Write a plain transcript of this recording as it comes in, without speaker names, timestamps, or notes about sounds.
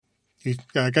You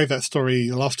gave that story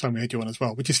the last time we had you on as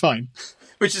well, which is fine.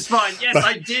 Which is fine. Yes,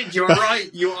 I did. You are right.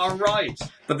 You are right.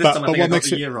 But this time I think I got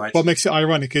the year right. What makes it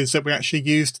ironic is that we actually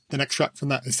used an extract from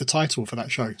that as the title for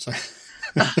that show. So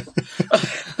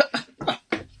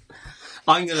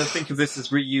I'm going to think of this as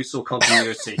reuse or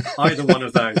continuity. Either one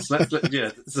of those.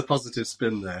 Yeah, it's a positive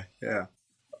spin there. Yeah.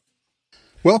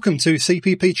 Welcome to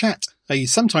CPP Chat, a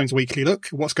sometimes weekly look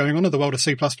at what's going on in the world of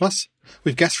C++,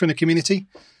 with guests from the community.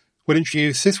 We'll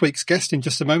introduce this week's guest in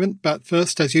just a moment, but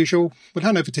first, as usual, we'll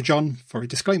hand over to John for a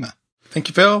disclaimer. Thank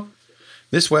you, Phil.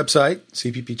 This website,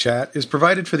 CPP Chat, is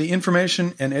provided for the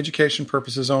information and education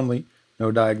purposes only.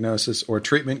 No diagnosis or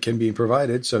treatment can be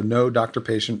provided, so no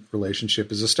doctor-patient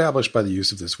relationship is established by the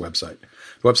use of this website.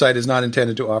 The website is not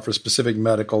intended to offer specific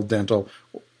medical, dental,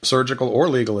 surgical, or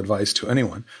legal advice to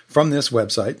anyone. From this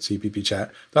website, CPP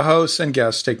Chat, the hosts and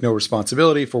guests take no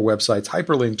responsibility for websites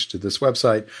hyperlinked to this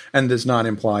website and does not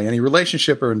imply any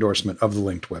relationship or endorsement of the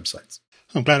linked websites.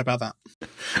 I'm glad about that.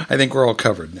 I think we're all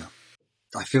covered now.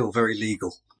 I feel very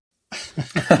legal.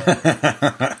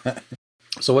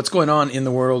 So what's going on in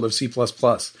the world of C++?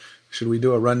 Should we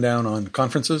do a rundown on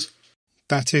conferences?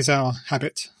 That is our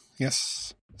habit,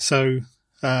 yes. So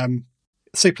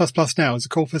C++ now, is the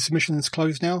call for submissions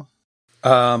closed now?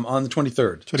 On the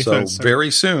 23rd. 23rd, so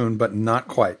very soon, but not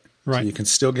quite. Right. So you can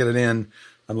still get it in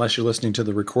unless you're listening to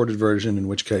the recorded version, in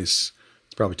which case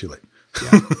it's probably too late.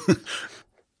 Yeah.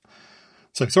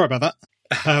 So sorry about that.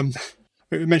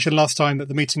 We mentioned last time that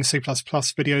the Meeting C++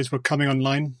 videos were coming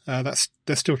online.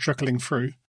 They're still trickling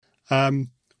through,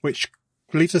 which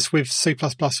leaves us with C++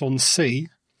 on C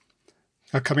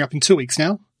coming up in 2 weeks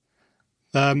now.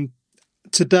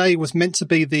 Today was meant to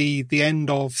be the end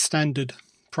of standard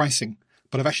pricing,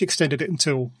 but I've actually extended it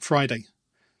until Friday.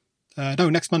 No,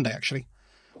 next Monday, actually.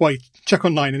 Well, you check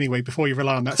online anyway before you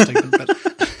rely on that statement. But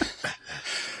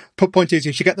point is,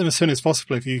 you should get them as soon as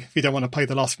possible if you don't want to pay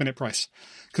the last-minute price.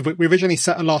 Because we originally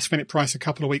set a last-minute price a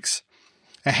couple of weeks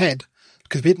ahead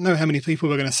because we didn't know how many people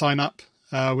were going to sign up.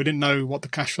 We didn't know what the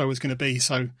cash flow was going to be,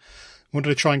 so we wanted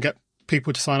to try and get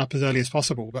people to sign up as early as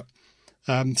possible. But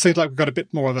seems like we've got a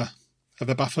bit more of a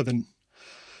buffer than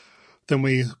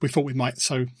we thought we might.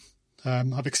 So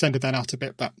I've extended that out a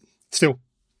bit, but still,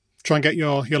 try and get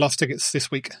your last tickets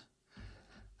this week.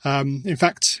 In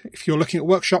fact, if you're looking at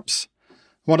workshops,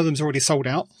 one of them's already sold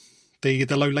out. The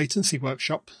low latency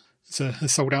workshop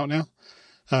is sold out now.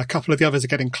 A couple of the others are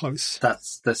getting close.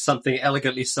 There's something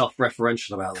elegantly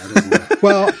self-referential about that, isn't there?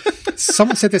 Well,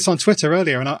 someone said this on Twitter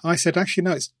earlier, and I said, actually,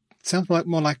 no, it sounds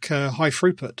more like high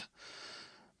throughput.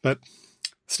 But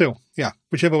still, yeah,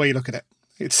 whichever way you look at it,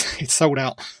 it's sold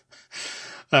out.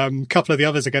 A couple of the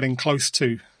others are getting close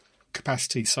to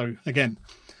capacity. So again,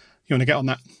 you want to get on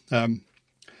that as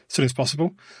soon as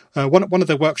possible. One of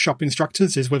the workshop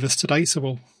instructors is with us today, so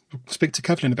we'll speak to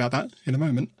Kevlin about that in a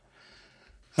moment.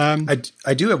 I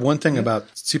do have one thing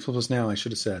about C++ Now I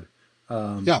should have said.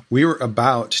 We were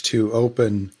about to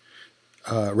open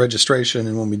registration,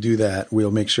 and when we do that,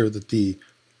 we'll make sure that the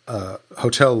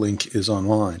hotel link is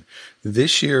online.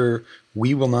 This year,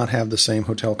 we will not have the same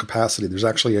hotel capacity. There's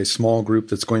actually a small group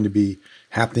that's going to be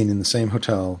happening in the same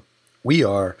hotel we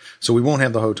are, so we won't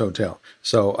have the hotel.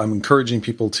 So I'm encouraging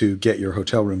people to get your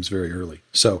hotel rooms very early.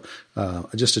 So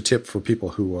just a tip for people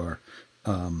who are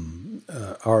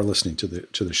listening to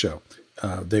the show.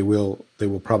 They will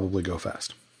probably go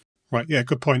fast. Right. Yeah.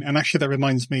 Good point. And actually, that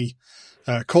reminds me,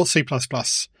 Core C++.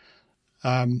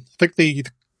 I think the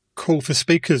call for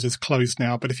speakers is closed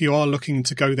now, but if you are looking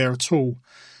to go there at all,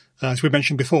 as we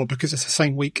mentioned before, because it's the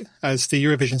same week as the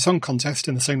Eurovision Song Contest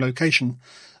in the same location,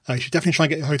 you should definitely try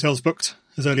and get your hotels booked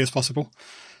as early as possible,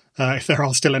 if there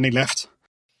are still any left.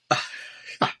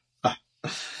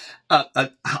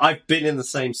 I've been in the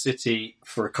same city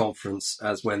for a conference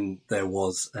as when there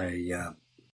was a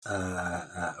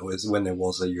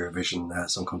Eurovision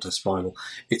Song Contest final.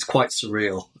 It's quite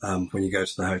surreal when you go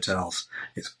to the hotels.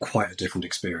 It's quite a different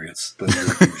experience than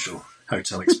the usual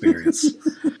hotel experience.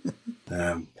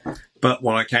 But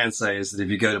what I can say is that if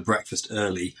you go to breakfast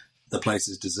early, the place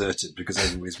is deserted because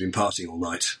everybody's been partying all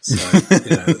night.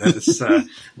 So,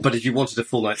 but if you wanted a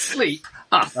full night's sleep,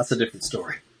 that's a different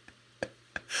story.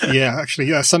 Yeah,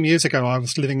 actually, some years ago I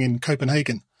was living in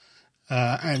Copenhagen.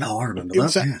 And I remember it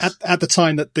was that. at the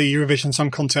time that the Eurovision Song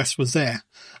Contest was there.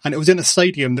 And it was in a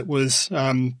stadium that was,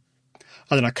 a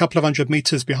couple of 100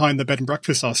 meters behind the bed and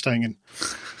breakfast I was staying in.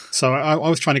 So I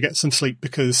was trying to get some sleep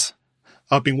because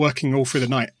I've been working all through the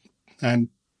night. And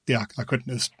yeah, I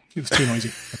couldn't. It was too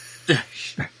noisy.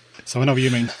 So I know what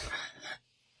you mean.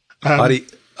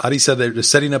 Adi said they're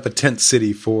setting up a tent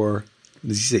city for Did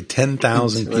you say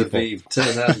 10,000 people?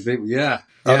 10,000 people, yeah.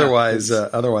 Otherwise,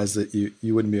 that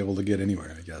you wouldn't be able to get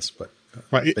anywhere, I guess. But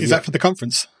right, is that for the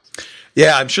conference?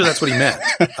 Yeah, I'm sure that's what he meant.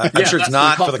 I'm sure it's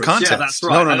not for the contest. Yeah, that's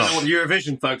right. No. I don't know what the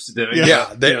Eurovision folks are doing.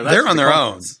 Yeah, they're on their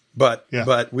own, but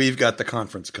Yeah. we've got the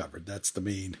conference covered. That's the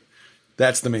main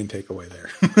takeaway there.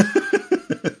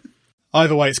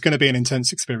 Either way, it's going to be an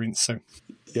intense experience. So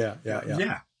Yeah.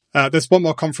 there's one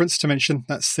more conference to mention.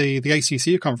 That's the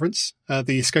ACCU conference.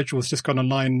 The schedule's just gone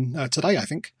online today, I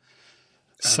think.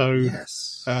 So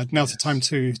now's the time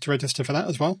to register for that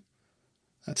as well.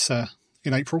 That's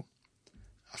in April.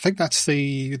 I think that's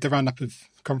the roundup of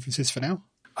conferences for now.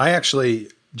 I actually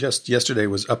just yesterday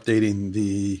was updating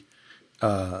the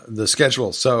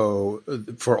schedule. So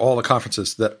for all the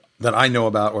conferences that I know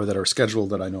about or that are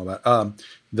scheduled that I know about,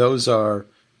 those are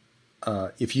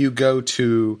if you go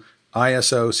to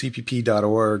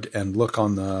isocpp.org and look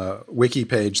on the wiki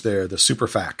page there, the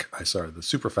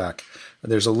SuperFAQ,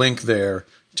 there's a link there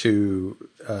to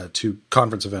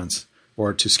conference events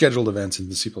or to scheduled events in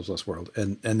the C++ world.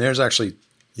 And there's actually,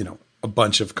 a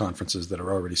bunch of conferences that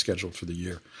are already scheduled for the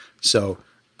year. So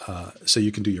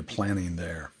you can do your planning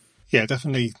there. Yeah,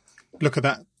 definitely look at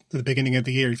that at the beginning of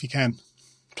the year if you can.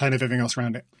 Plan everything else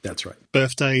around it. That's right.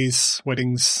 Birthdays,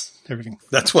 weddings, everything.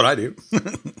 That's what I do.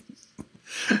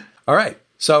 All right.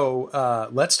 So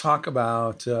let's talk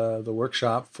about the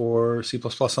workshop for C++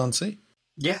 on C.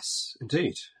 Yes,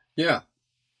 indeed. Yeah.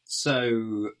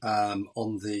 So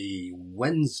on the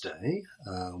Wednesday,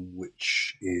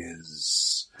 which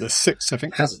is... The 6th, I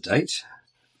think. Has a date.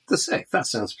 The 6th. That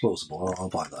sounds plausible. I'll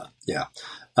buy that. Yeah.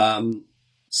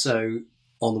 So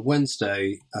on the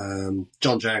Wednesday,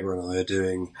 John Jagger and I are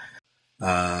doing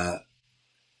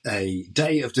a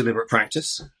day of deliberate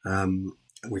practice.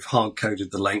 We've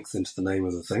hard-coded the length into the name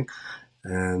of the thing.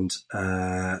 And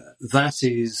that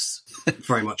is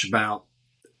very much about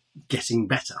getting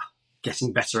better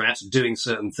at doing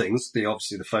certain things.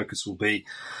 Obviously, the focus will be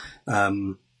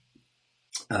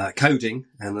coding,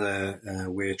 and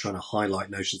we're trying to highlight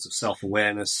notions of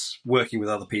self-awareness, working with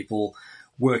other people,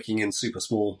 working in super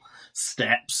small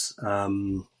steps,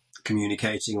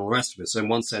 communicating, all the rest of it. So in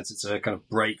one sense, it's a kind of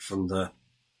break from the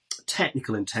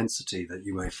technical intensity that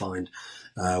you may find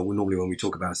normally when we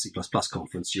talk about a C++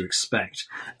 conference. You expect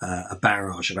a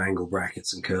barrage of angle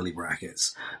brackets and curly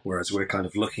brackets, whereas we're kind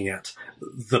of looking at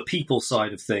the people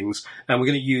side of things, and we're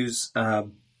going to use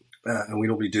and we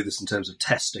normally do this in terms of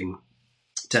test-driven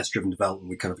development.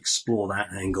 We kind of explore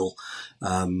that angle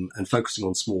and focusing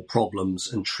on small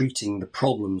problems and treating the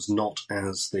problems not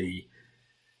as the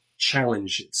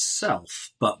challenge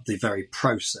itself, but the very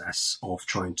process of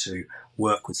trying to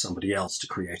work with somebody else to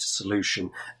create a solution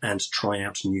and try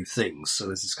out new things. So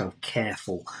there's this kind of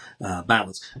careful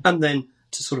balance. And then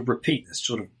to sort of repeat this,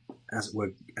 sort of, as it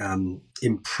were,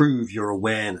 improve your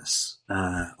awareness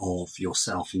of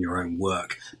yourself and your own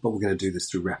work. But we're going to do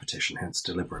this through repetition, hence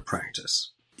deliberate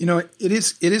practice. It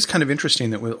is kind of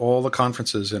interesting that with all the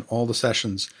conferences and all the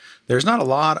sessions, there's not a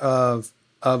lot of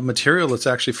material that's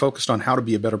actually focused on how to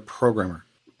be a better programmer.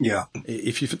 Yeah.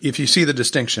 If you see the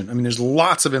distinction, I mean, there's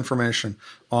lots of information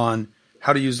on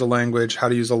how to use the language, how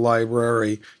to use the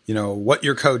library, what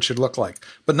your code should look like,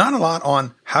 but not a lot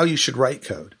on how you should write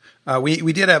code.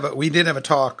 We did have a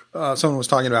talk. Someone was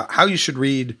talking about how you should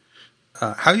read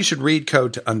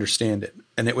code to understand it,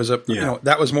 and it was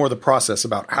that was more the process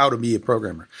about how to be a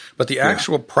programmer. But the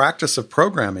actual practice of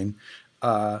programming,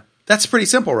 that's pretty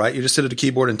simple, right? You just sit at a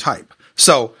keyboard and type.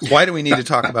 So why do we need to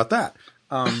talk about that?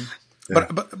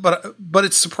 But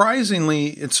it's surprising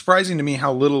to me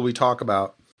how little we talk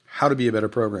about how to be a better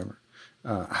programmer.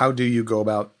 How do you go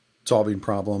about solving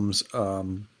problems?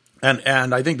 And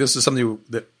I think this is something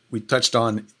that we touched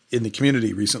on in the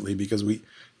community recently because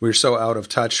we're so out of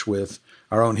touch with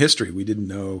our own history. We didn't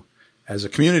know, as a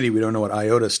community, we don't know what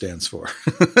IOTA stands for.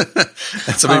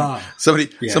 And somebody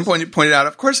yes. some point pointed out,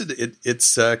 of course,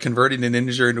 it's converting an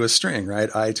integer into a string,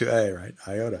 right? I to A, right?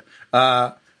 IOTA.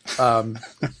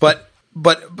 But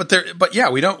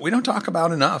we don't talk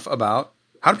about enough about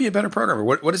how to be a better programmer.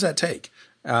 What does that take?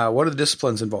 What are the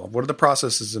disciplines involved? What are the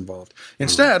processes involved?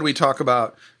 Instead, we talk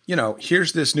about,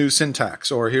 here's this new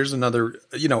syntax, or here's another,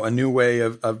 a new way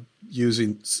of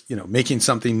using, making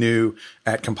something new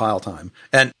at compile time.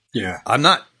 And I'm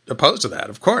not opposed to that,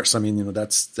 of course. I mean,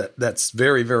 that's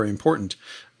very, very important.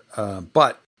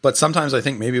 But sometimes I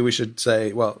think maybe we should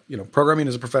say, well, programming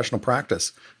is a professional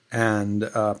practice, and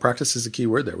practice is the key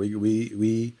word there. We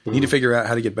need to figure out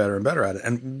how to get better and better at it,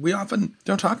 and we often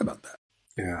don't talk about that.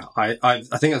 Yeah, I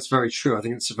think that's very true. I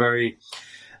think it's a very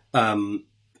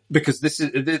because this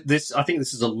is I think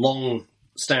this is a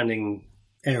long-standing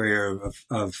area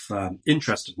of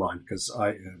interest of mine, because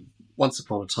I once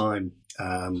upon a time,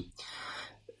 a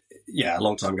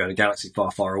long time ago in a galaxy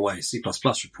far, far away, C++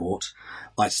 report,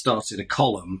 I started a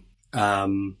column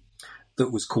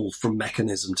that was called From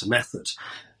Mechanism to Method.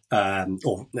 And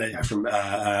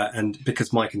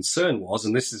because my concern was,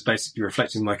 and this is basically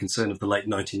reflecting my concern of the late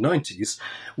 1990s,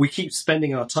 we keep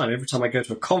spending our time, every time I go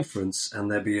to a conference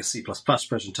and there'd be a C++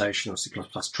 presentation or a C++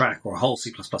 track or a whole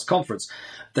C++ conference,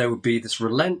 there would be this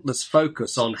relentless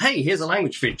focus on, hey, here's a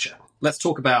language feature. Let's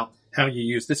talk about how you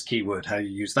use this keyword, how you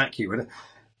use that keyword.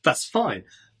 That's fine.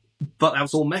 But that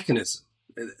was all mechanism.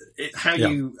 How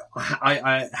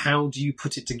do you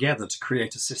put it together to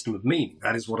create a system of meaning?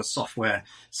 That is what a software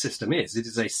system is. It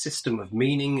is a system of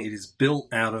meaning. It is built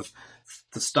out of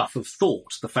the stuff of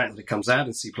thought. The fact that it comes out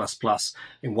in C++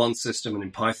 in one system and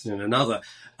in Python in another.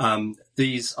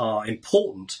 These are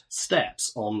important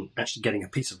steps on actually getting a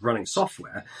piece of running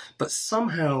software, but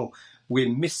somehow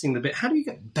we're missing the bit. How do you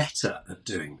get better at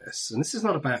doing this? And this is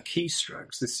not about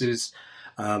keystrokes. This is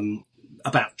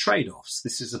about trade-offs.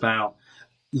 This is about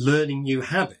learning new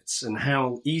habits. And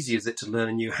how easy is it to learn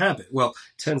a new habit? Well,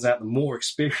 it turns out the more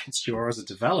experienced you are as a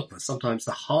developer, sometimes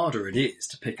the harder it is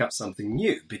to pick up something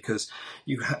new, because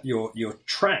you your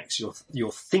tracks,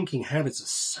 your thinking habits are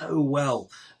so well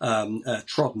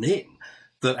trodden in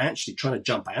that actually trying to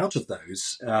jump out of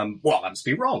those, that must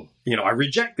be wrong. I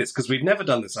reject this because we've never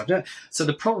done this. So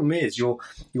the problem is your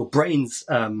brain's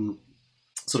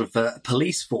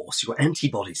police force, your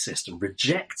antibody system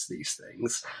rejects these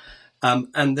things.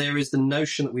 And there is the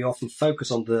notion that we often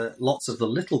focus on lots of the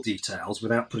little details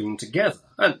without putting them together.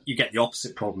 And you get the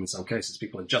opposite problem in some cases.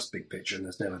 People are just big picture and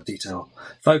there's never detail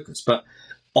focus. But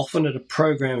often at a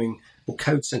programming or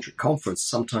code-centric conference,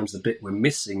 sometimes the bit we're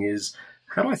missing is,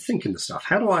 how do I think in the stuff?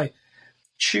 How do I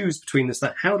choose between this,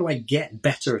 that? How do I get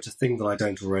better at a thing that I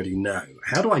don't already know?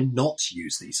 How do I not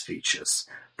use these features?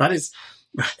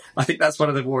 I think that's one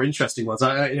of the more interesting ones.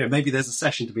 Maybe there's a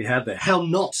session to be had there. How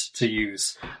not to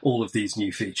use all of these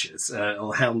new features,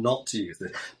 or how not to use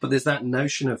this. But there's that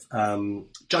notion of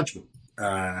judgment,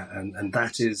 and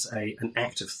that is an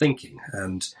act of thinking.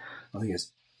 And I think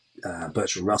it's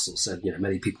Bertrand Russell said,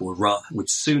 many people would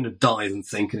sooner die than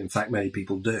think, and in fact, many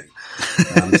people do.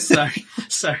 So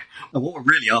what we're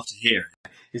really after here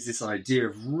is this idea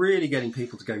of really getting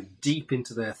people to go deep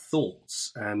into their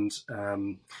thoughts and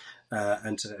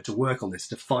to work on this,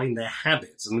 to find their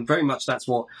habits. And very much that's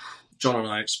what John and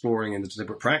I are exploring in the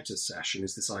deliberate practice session,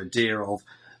 is this idea of,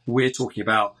 we're talking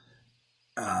about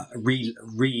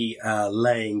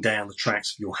laying down the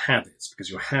tracks for your habits, because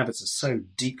your habits are so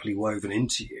deeply woven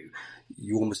into you,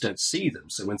 you almost don't see them.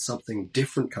 So when something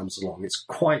different comes along,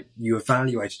 you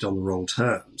evaluate it on the wrong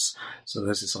terms. So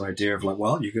there's this idea of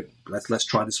let's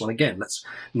try this one again.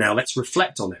 Let's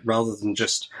reflect on it rather than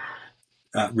just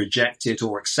reject it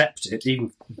or accept it.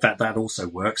 Even that also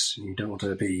works. You don't want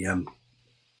to be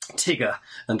Tigger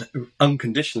and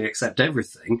unconditionally accept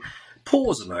everything.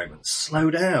 Pause a moment, slow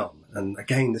down. And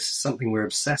again, this is something we're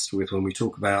obsessed with when we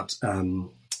talk about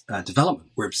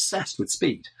development. We're obsessed with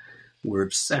speed. We're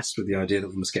obsessed with the idea that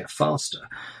we must get faster.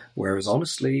 Whereas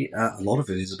honestly, a lot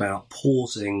of it is about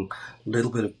pausing, a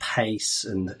little bit of pace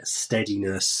and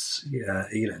steadiness.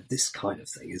 This kind of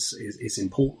thing is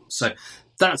important. So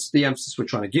that's the emphasis we're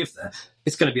trying to give there.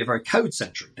 It's going to be a very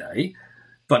code-centric day,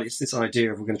 but it's this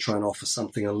idea of we're going to try and offer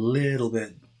something a little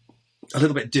bit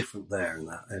different there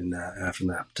from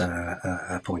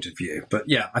that point of view. But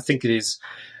yeah, I think it is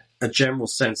a general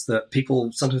sense that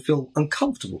people sometimes feel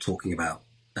uncomfortable talking about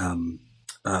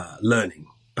learning.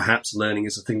 Perhaps learning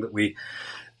is a thing that we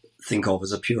think of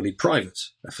as a purely private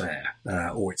affair,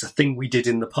 or it's a thing we did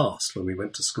in the past when we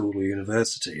went to school or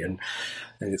university, and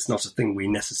it's not a thing we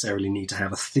necessarily need to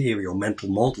have a theory or mental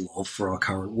model of for our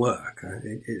current work.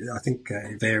 I think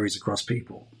it varies across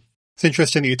people. It's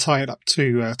interesting that you tie it up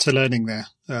to learning there.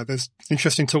 There's an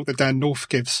interesting talk that Dan North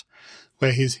gives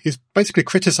where he's basically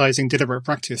criticising deliberate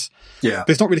practice. Yeah. But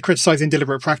he's not really criticising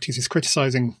deliberate practice, he's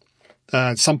criticising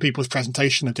some people's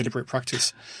presentation of deliberate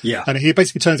practice. Yeah. And he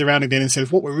basically turns around again and says,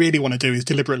 what we really want to do is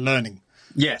deliberate learning.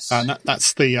 Yes. And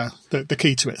that's the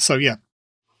key to it. So, yeah.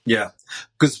 Yeah.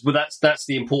 Because that's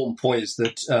the important point, is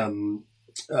that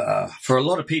for a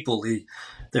lot of people,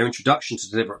 their introduction to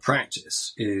deliberate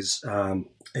practice is the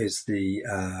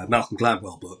Malcolm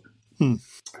Gladwell book. And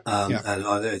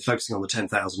it's focusing on the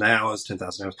 10,000 hours.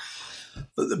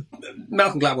 But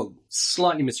Malcolm Gladwell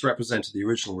slightly misrepresented the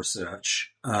original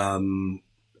research.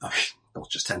 Not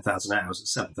just 10,000 hours,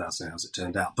 it's 7,000 hours, it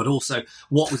turned out, but also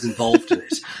what was involved in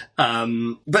it.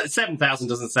 But 7,000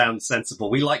 doesn't sound sensible.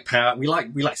 We like power. We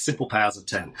like simple powers of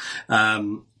 10.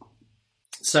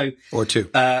 So, or two.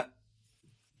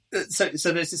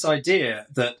 So there's this idea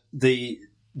that the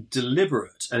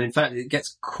deliberate, and in fact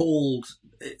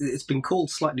it's been called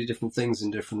slightly different things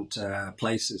in different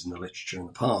places in the literature in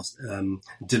the past,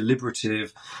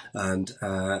 deliberative and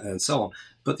so on.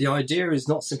 But the idea is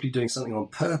not simply doing something on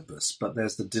purpose, but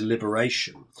there's the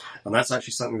deliberation. And that's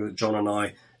actually something that John and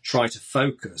I try to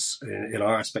focus in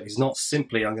our aspect. Is not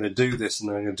simply, I'm going to do this and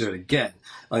then I'm going to do it again.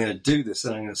 I'm going to do this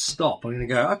and I'm going to stop. I'm going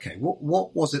to go, okay,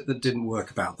 what was it that didn't work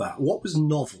about that? What was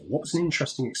novel? What was an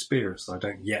interesting experience that I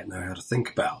don't yet know how to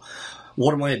think about?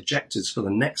 What are my objectives for the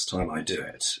next time I do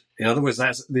it? In other words,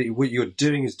 what you're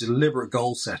doing is deliberate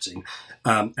goal setting,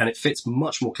 and it fits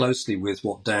much more closely with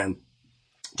what Dan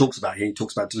talks about here. He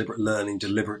talks about deliberate learning,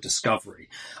 deliberate discovery.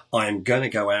 I'm going to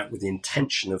go out with the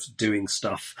intention of doing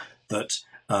stuff that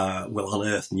will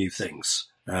unearth new things.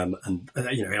 In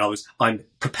other words, I'm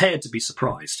prepared to be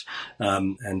surprised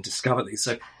and discover these.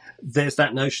 So there's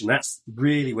that notion. That's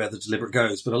really where the deliberate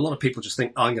goes. But a lot of people just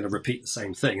think, I'm going to repeat the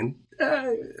same thing.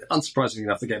 And unsurprisingly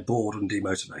enough, they get bored and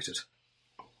demotivated.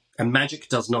 And magic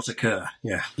does not occur.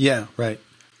 Yeah. Yeah, right.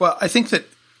 Well, I think that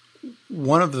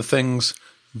one of the things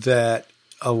that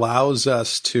allows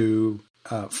us to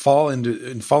fall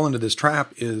into this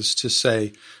trap is to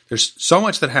say there's so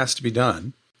much that has to be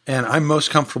done, and I'm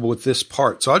most comfortable with this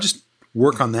part, so I'll just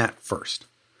work on that first.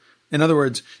 In other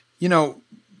words,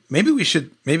 maybe we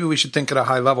should think at a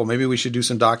high level. Maybe we should do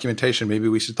some documentation. Maybe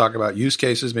we should talk about use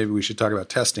cases. Maybe we should talk about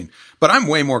testing. But I'm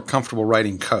way more comfortable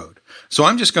writing code, so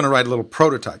I'm just going to write a little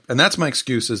prototype, and that's my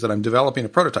excuse, is that I'm developing a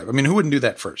prototype. I mean, who wouldn't do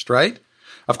that first, right?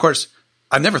 Of course,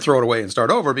 I'd never throw it away and start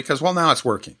over because, well, now it's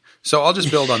working. So I'll just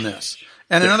build on this.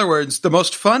 And in other words, the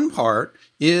most fun part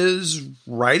is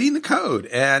writing the code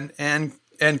and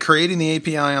creating the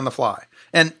API on the fly.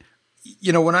 And,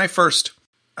 when I first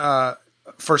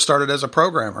started as a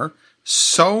programmer,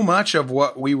 so much of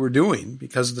what we were doing,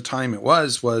 because of the time it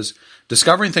was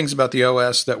discovering things about the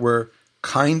OS that were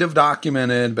kind of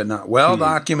documented, but not well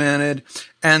documented.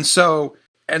 And so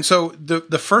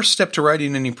the first step to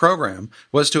writing any program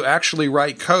was to actually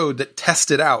write code that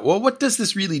tested out, well, what does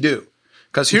this really do?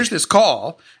 Because here's this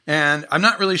call, and I'm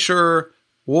not really sure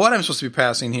what I'm supposed to be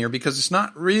passing here because it's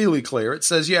not really clear. It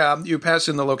says, yeah, you pass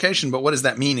in the location, but what does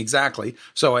that mean exactly?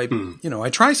 So I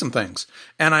try some things,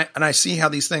 and I see how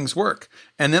these things work.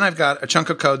 And then I've got a chunk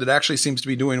of code that actually seems to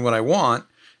be doing what I want,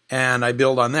 and I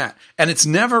build on that. And it's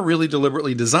never really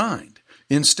deliberately designed.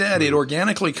 Instead, it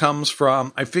organically comes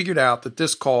from, I figured out that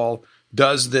this call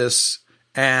does this,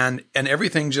 and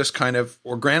everything just kind of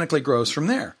organically grows from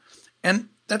there. And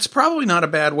that's probably not a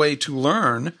bad way to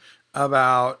learn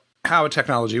about how a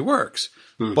technology works,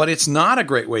 but it's not a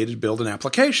great way to build an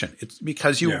application. It's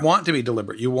because you want to be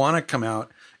deliberate. You want to come out.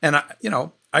 And,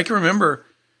 I can remember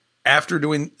after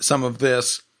doing some of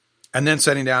this and then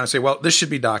sitting down and say, well, this should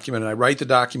be documented. I write the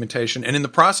documentation. And in the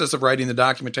process of writing the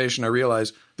documentation, I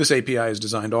realize this API is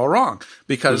designed all wrong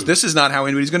because this is not how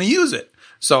anybody's going to use it.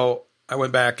 So I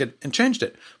went back and changed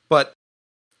it. But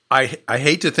I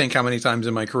hate to think how many times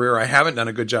in my career I haven't done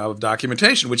a good job of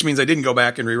documentation, which means I didn't go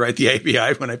back and rewrite the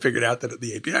API when I figured out that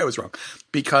the API was wrong.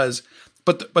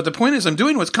 But the point is, I'm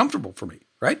doing what's comfortable for me,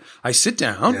 right? I sit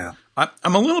down. Yeah.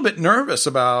 I'm a little bit nervous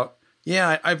about,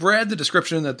 I've read the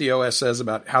description that the OS says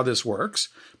about how this works,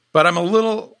 but I'm a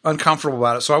little uncomfortable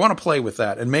about it. So I want to play with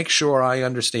that and make sure I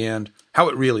understand how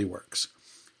it really works.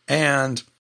 And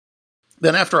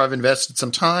then after I've invested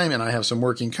some time and I have some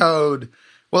working code,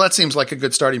 well, that seems like a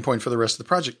good starting point for the rest of the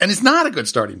project. And it's not a good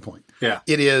starting point. Yeah.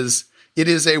 It is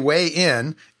a way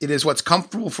in. It is what's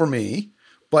comfortable for me.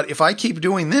 But if I keep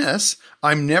doing this,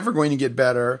 I'm never going to get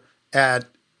better at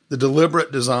the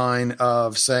deliberate design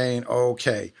of saying,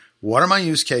 okay, what are my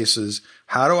use cases?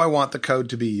 How do I want the code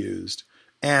to be used?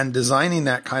 And designing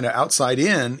that kind of outside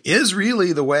in is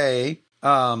really the way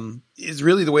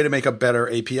to make a better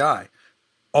API.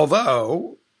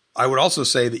 Although I would also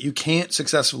say that you can't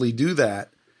successfully do that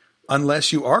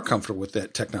unless you are comfortable with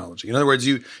that technology. In other words,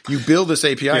 you build this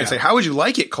API and say, how would you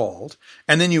like it called?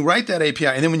 And then you write that API.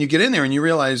 And then when you get in there and you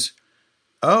realize,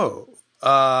 there's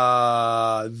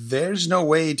no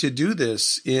way to do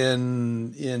this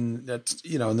in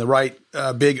the right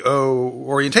big O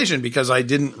orientation because I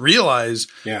didn't realize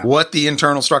what the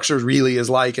internal structure really is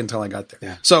like until I got there.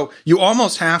 Yeah. So you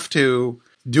almost have to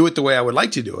do it the way I would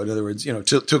like to do it. In other words,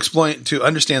 to explain, to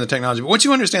understand the technology. But once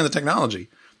you understand the technology,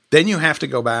 then you have to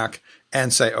go back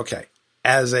and say, okay,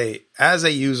 as a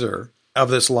user of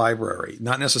this library,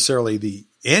 not necessarily the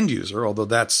end user, although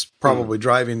that's probably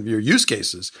driving your use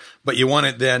cases, but you want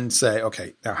to then say,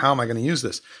 okay, now how am I going to use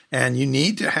this? And you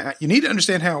need to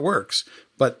understand how it works.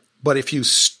 But if you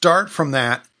start from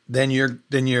that, then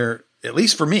you're at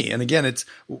least for me. And again, it's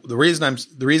the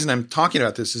reason I'm talking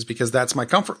about this is because that's my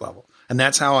comfort level. And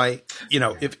that's how I,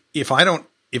 if I don't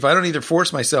either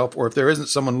force myself or if there isn't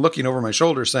someone looking over my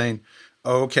shoulder saying,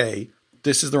 okay,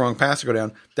 this is the wrong path to go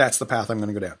down, that's the path I'm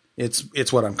going to go down.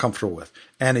 It's what I'm comfortable with.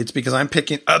 And it's because I'm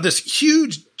picking this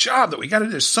huge job that we got to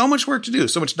do. There's so much work to do,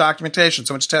 so much documentation,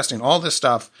 so much testing, all this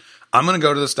stuff. I'm going to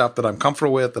go to the stuff that I'm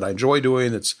comfortable with, that I enjoy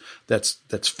doing,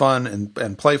 that's fun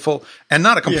and playful, and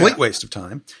not a complete waste of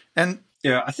time. And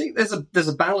yeah, I think there's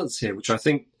a balance here, which I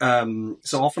think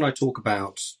so often I talk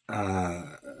about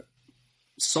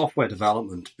software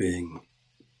development being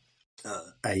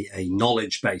a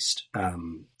knowledge-based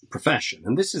profession,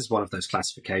 and this is one of those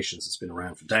classifications that's been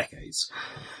around for decades.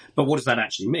 But what does that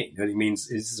actually mean? It means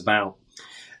this is about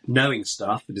knowing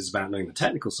stuff. It is about knowing the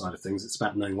technical side of things. It's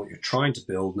about knowing what you're trying to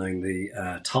build, knowing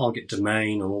the target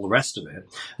domain and all the rest of it.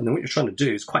 And then what you're trying to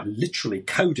do is quite literally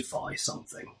codify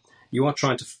something. You are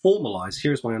trying to formalize,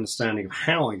 here's my understanding of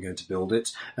how I'm going to build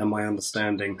it and my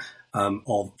understanding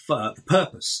of the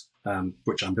purpose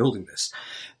which I'm building this.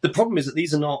 The problem is that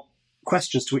these are not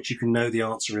questions to which you can know the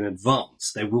answer in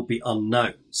advance. There will be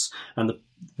unknowns. And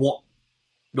what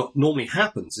normally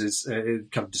happens is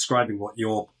kind of describing what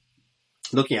you're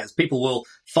looking at is people will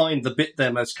find the bit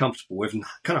they're most comfortable with and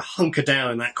kind of hunker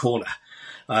down in that corner,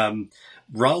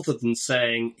 rather than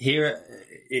saying, here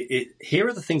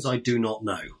are the things I do not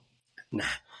know. Now,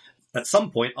 at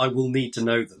some point, I will need to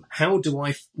know them. How do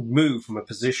I move from a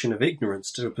position of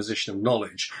ignorance to a position of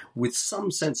knowledge with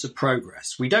some sense of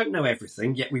progress? We don't know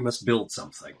everything, yet we must build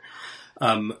something.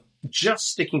 Just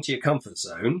sticking to your comfort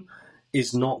zone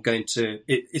is not going to...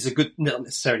 It is a good, not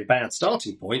necessarily bad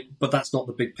starting point, but that's not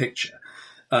the big picture.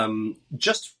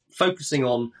 Just focusing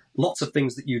on lots of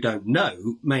things that you don't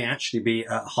know may actually be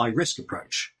a high-risk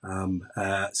approach.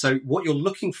 So what you're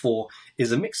looking for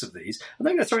is a mix of these. And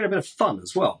I'm going to throw in a bit of fun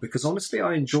as well, because honestly,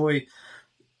 I enjoy...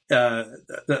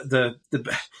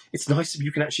 it's nice if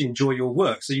you can actually enjoy your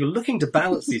work. So you're looking to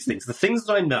balance these things, the things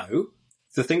that I know,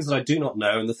 the things that I do not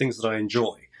know, and the things that I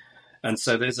enjoy. And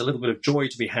so there's a little bit of joy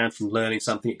to be had from learning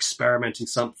something, experimenting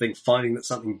something, finding that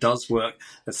something does work.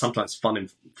 There's sometimes fun in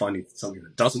finding something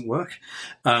that doesn't work.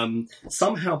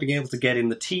 Somehow being able to get in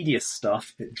the tedious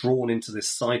stuff, get drawn into this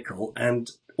cycle, and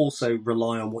also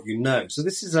rely on what you know. So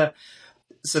this is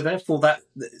so therefore that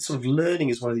sort of learning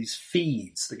is one of these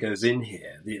feeds that goes in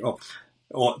here.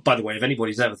 Or by the way, if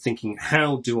anybody's ever thinking,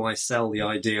 how do I sell the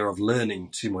idea of learning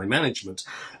to my management?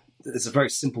 There's a very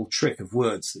simple trick of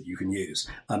words that you can use.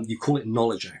 You call it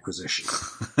knowledge acquisition.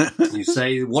 You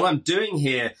say, what I'm doing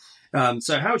here,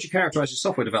 so how would you characterize your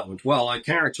software development? Well, I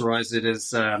characterize it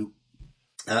as a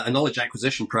knowledge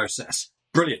acquisition process.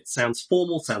 Brilliant. Sounds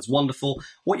formal, sounds wonderful.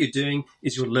 What you're doing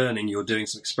is you're learning, you're doing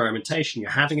some experimentation, you're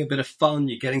having a bit of fun,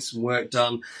 you're getting some work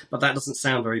done, but that doesn't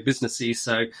sound very businessy,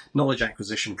 so knowledge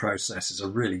acquisition process is a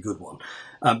really good one.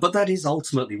 But that is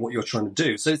ultimately what you're trying to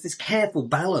do. So it's this careful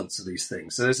balance of these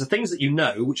things. So there's the things that you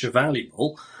know, which are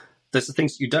valuable. There's the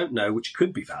things that you don't know, which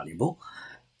could be valuable.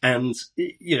 And,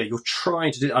 you're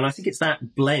trying to do, and I think it's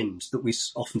that blend that we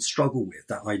often struggle with,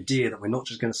 that idea that we're not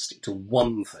just going to stick to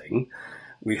one thing.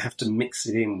 We have to mix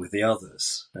it in with the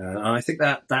others. And I think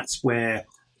that's where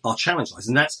our challenge lies.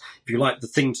 And that's, if you like, the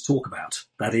thing to talk about.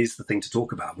 That is the thing to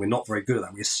talk about. We're not very good at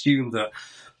that. We assume that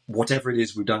whatever it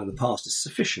is we've done in the past is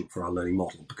sufficient for our learning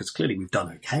model, because clearly we've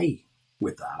done okay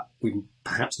with that. We've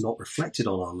perhaps not reflected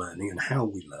on our learning and how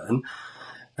we learn,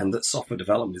 and that software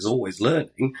development is always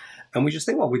learning. And we just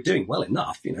think, well, we're doing well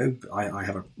enough. I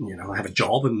have a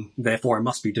job, and therefore I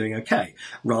must be doing okay.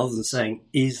 Rather than saying,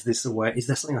 is there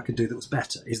something I could do that was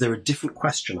better? Is there a different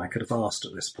question I could have asked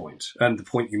at this point? And the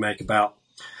point you make about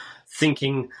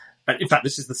thinking, in fact,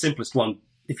 this is the simplest one.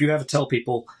 If you ever tell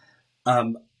people,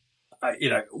 what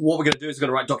we're going to do is we're going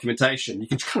to write documentation, you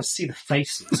can kind of see the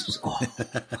faces.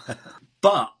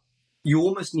 But you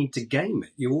almost need to game it.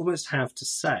 You almost have to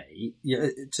say,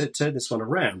 to turn this one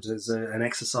around as an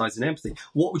exercise in empathy.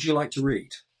 What would you like to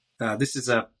read? This is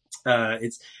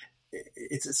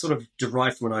it's sort of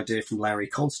derived from an idea from Larry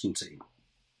Constantine.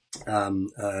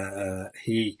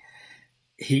 He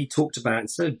talked about,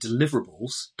 instead of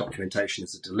deliverables, documentation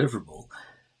is a deliverable.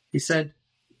 He said,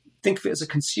 think of it as a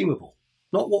consumable.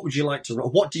 Not what would you like to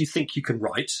write? What do you think you can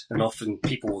write? And often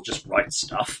people will just write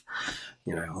stuff.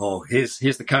 Here's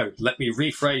the code. Let me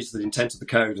rephrase the intent of the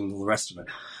code and all the rest of it.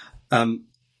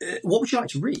 What would you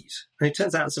like to read? And it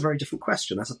turns out it's a very different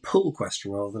question. That's a pull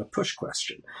question rather than a push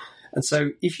question. And so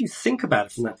if you think about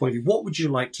it from that point of view, what would you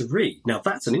like to read? Now,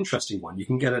 that's an interesting one. You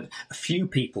can get a few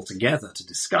people together to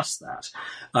discuss that.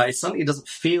 It's something that doesn't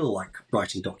feel like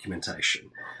writing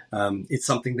documentation. It's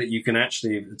something that you can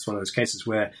actually, it's one of those cases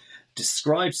where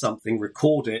describe something,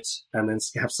 record it, and then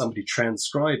have somebody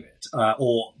transcribe it.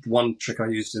 Or one trick I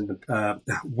used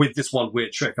with this one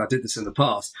weird trick, I did this in the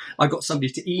past. I got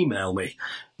somebody to email me.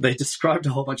 They described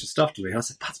a whole bunch of stuff to me. And I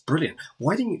said, that's brilliant.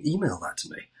 Why didn't you email that to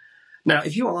me? Now,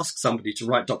 if you ask somebody to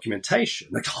write documentation,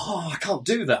 like, I can't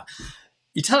do that.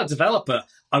 You tell a developer,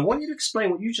 I want you to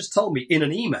explain what you just told me in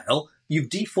an email. You've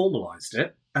deformalized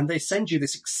it, and they send you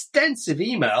this extensive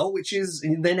email, which is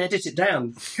then edit it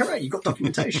down. Hooray, you've got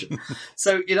documentation.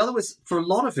 So, in other words, for a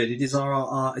lot of it, it is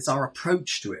it's our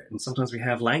approach to it. And sometimes we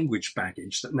have language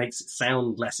baggage that makes it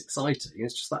sound less exciting.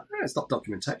 It's just like, it's not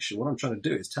documentation. What I'm trying to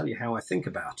do is tell you how I think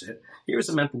about it. Here is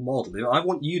a mental model. I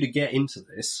want you to get into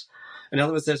this. In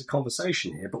other words, there's a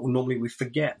conversation here, but normally we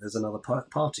forget there's another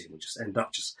party, and we just end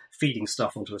up just feeding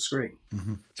stuff onto a screen.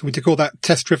 Mm-hmm. So we call that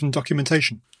test-driven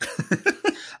documentation.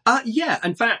 Yeah.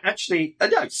 In fact, actually,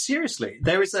 no, seriously,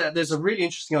 there's a really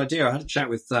interesting idea. I had a chat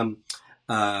with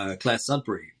Claire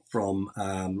Sudbury from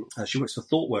she works for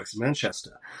ThoughtWorks in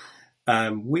Manchester.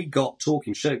 We got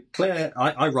talking. So Claire,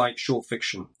 I write short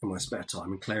fiction in my spare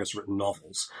time, and Claire has written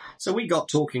novels. So we got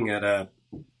talking at a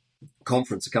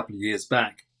conference a couple of years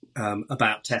back.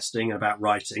 About testing, about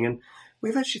writing, and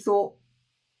we've actually thought,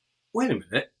 wait a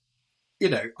minute,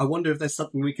 I wonder if there's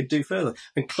something we could do further.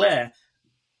 And Claire,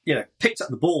 picked up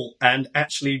the ball and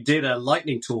actually did a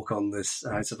lightning talk on this.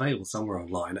 It's available somewhere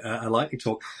online. A lightning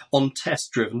talk on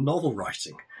test-driven novel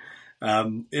writing.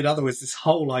 In other words, this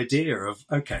whole idea of,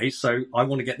 okay, so I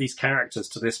want to get these characters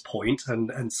to this point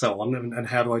and so on, and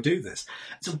how do I do this?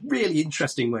 It's a really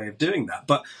interesting way of doing that.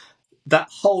 But that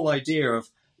whole idea of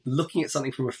looking at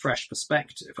something from a fresh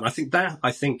perspective. And I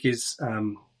think is,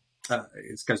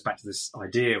 it goes back to this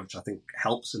idea, which I think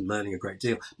helps in learning a great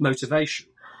deal, motivation.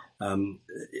 I'm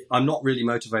not really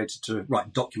motivated to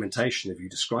write documentation if you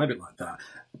describe it like that,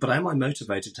 but am I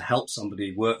motivated to help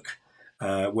somebody work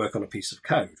on a piece of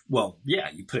code? Well, yeah,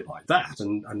 you put it like that,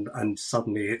 and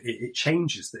suddenly it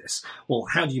changes this. Well,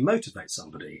 how do you motivate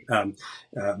somebody?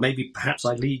 Maybe perhaps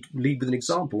I lead with an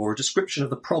example or a description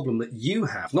of the problem that you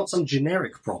have, not some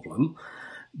generic problem,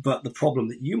 but the problem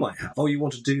that you might have. Oh, you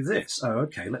want to do this? Oh,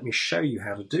 okay, let me show you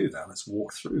how to do that. Let's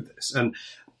walk through this. And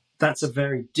that's a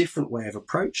very different way of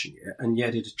approaching it, and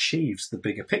yet it achieves the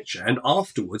bigger picture. And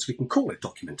afterwards, we can call it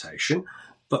documentation,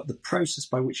 but the process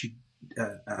by which you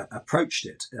approached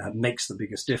it makes the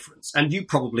biggest difference. And you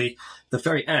probably, the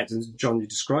very act, and John, you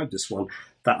described this one,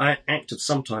 that act of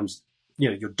sometimes,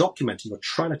 you're documenting, you're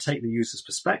trying to take the user's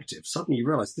perspective. Suddenly you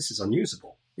realize this is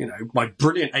unusable. My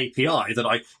brilliant API that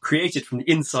I created from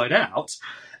the inside out,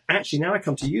 actually now I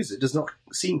come to use it, does not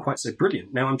seem quite so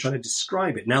brilliant. Now I'm trying to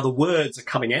describe it. Now the words are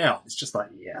coming out. It's just like,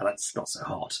 yeah, that's not so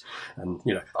hot. And,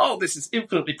 this is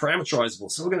infinitely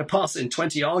parameterizable. So we're going to pass it in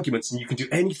 20 arguments and you can do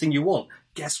anything you want.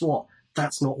 Guess what?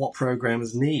 That's not what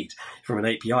programmers need from an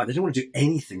API. They don't want to do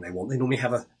anything they want. They normally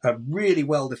have a really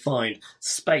well-defined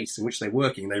space in which they're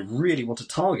working. They really want to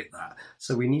target that.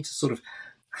 So we need to sort of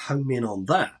home in on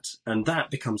that. And that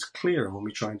becomes clearer when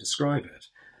we try and describe it.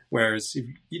 Whereas if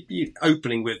you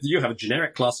opening with, you have a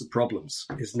generic class of problems,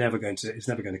 is never going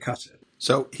to cut it.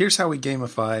 So here's how we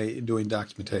gamify doing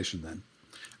documentation then.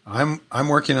 I'm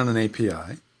working on an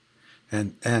API,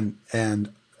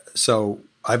 and so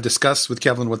I've discussed with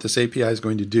Kevin what this API is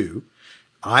going to do.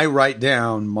 I write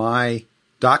down my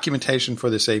documentation for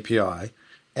this API,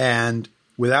 and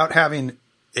without having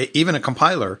even a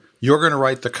compiler, you're going to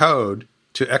write the code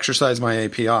to exercise my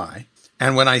API.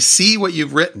 And when I see what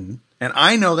you've written, and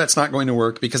I know that's not going to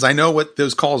work because I know what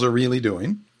those calls are really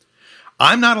doing,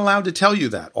 I'm not allowed to tell you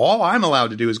that. All I'm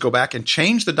allowed to do is go back and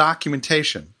change the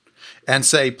documentation and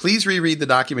say, please reread the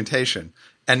documentation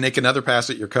and make another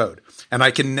pass at your code. And I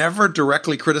can never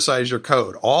directly criticize your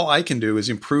code. All I can do is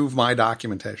improve my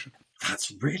documentation.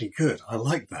 That's really good. I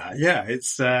like that. Yeah,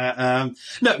 it's no.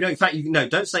 In fact,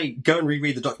 don't say go and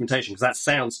reread the documentation because that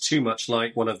sounds too much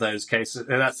like one of those cases.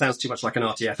 That sounds too much like an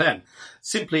RTFM.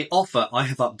 Simply offer, I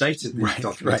have updated the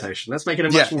documentation. Right. Let's make it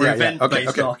a much more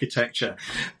event-based architecture.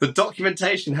 The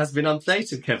documentation has been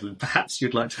updated, Kevin. Perhaps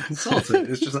you'd like to consult it.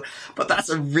 It's just, but that's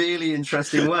a really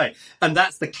interesting way, and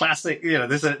that's the classic.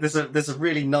 There's a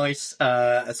really nice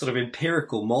sort of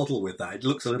empirical model with that. It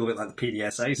looks a little bit like the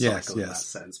PDSA cycle in that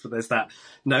sense, but there's that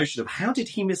notion of how did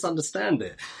he misunderstand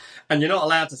it? And you're not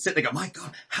allowed to sit there and go, my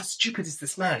God, how stupid is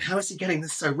this man? How is he getting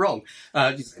this so wrong?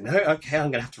 You say, no, okay,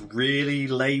 I'm going to have to really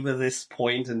labour this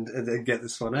point and get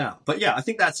this one out. But yeah, I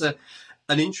think that's an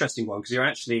interesting one because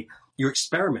you're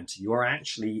experimenting. You are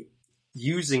actually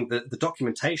using the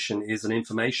documentation is an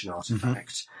information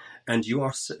artifact, and you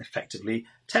are effectively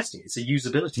testing it. It's a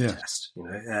usability test,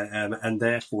 and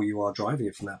therefore you are driving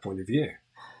it from that point of view.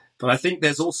 But I think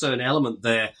there's also an element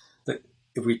there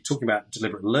if we're talking about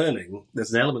deliberate learning,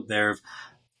 there's an element there of,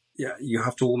 you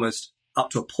have to almost, up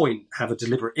to a point, have a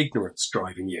deliberate ignorance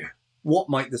driving you. What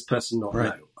might this person not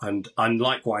know? And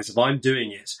likewise, if I'm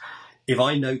doing it, if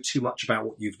I know too much about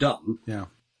what you've done,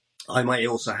 I might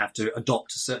also have to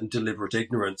adopt a certain deliberate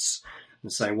ignorance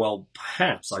and saying, well,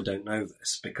 perhaps I don't know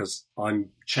this because I'm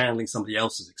channeling somebody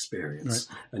else's experience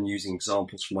and using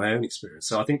examples from my own experience.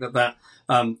 So I think that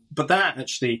but that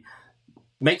actually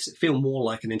makes it feel more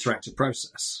like an interactive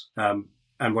process.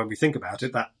 And when we think about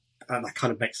it, that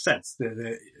kind of makes sense.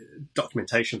 The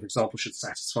documentation, for example, should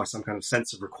satisfy some kind of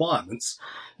sense of requirements.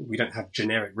 We don't have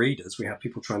generic readers. We have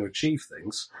people trying to achieve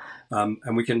things.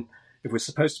 And we can, if we're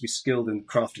supposed to be skilled in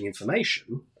crafting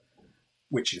information,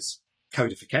 which is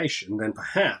codification, then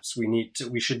perhaps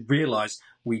we should realize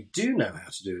we do know how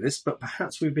to do this, but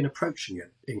perhaps we've been approaching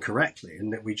it incorrectly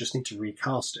and that we just need to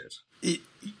recast it.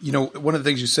 One of the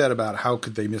things you said about how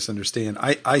could they misunderstand,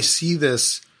 I see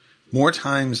this more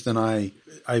times than I'm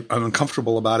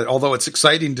uncomfortable about it, although it's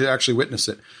exciting to actually witness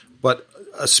it. But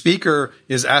a speaker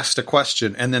is asked a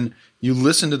question, and then you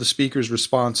listen to the speaker's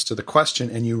response to the question,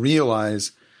 and you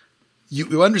realize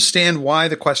you understand why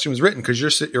the question was written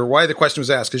or why the question was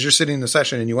asked because you're sitting in the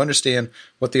session and you understand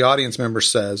what the audience member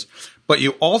says, but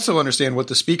you also understand what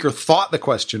the speaker thought the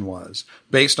question was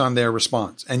based on their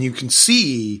response, and you can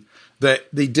see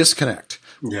the disconnect.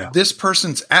 Yeah. This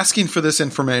person's asking for this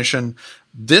information.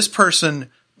 This person,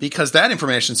 because that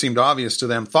information seemed obvious to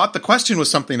them, thought the question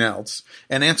was something else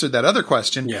and answered that other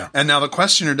question. Yeah. And now the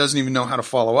questioner doesn't even know how to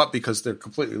follow up because they're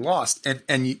completely lost.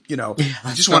 And you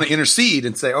just want to intercede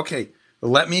and say, okay,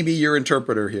 let me be your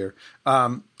interpreter here.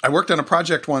 I worked on a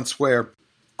project once where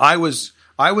I was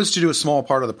to do a small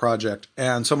part of the project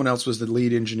and someone else was the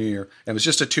lead engineer. It was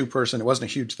just a 2-person. It wasn't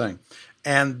a huge thing.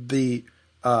 And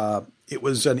it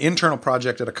was an internal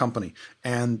project at a company.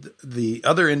 And the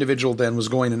other individual then was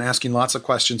going and asking lots of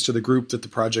questions to the group that the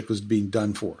project was being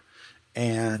done for.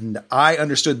 And I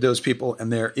understood those people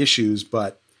and their issues,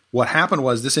 but what happened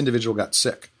was this individual got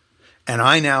sick. And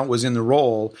I now was in the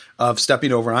role of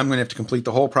stepping over. I'm going to have to complete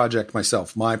the whole project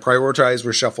myself. My priorities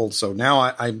were shuffled. So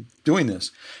now I'm doing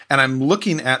this. And I'm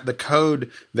looking at the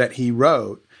code that he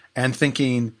wrote and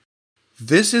thinking,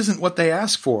 this isn't what they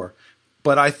asked for.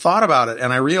 But I thought about it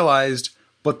and I realized,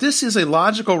 but this is a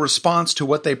logical response to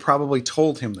what they probably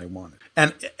told him they wanted.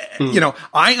 And,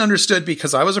 I understood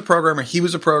because I was a programmer. He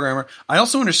was a programmer. I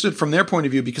also understood from their point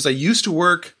of view because I used to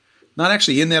work not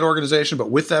actually in that organization, but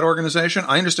with that organization.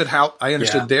 I understood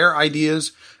their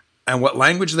ideas and what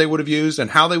language they would have used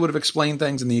and how they would have explained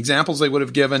things and the examples they would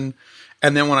have given.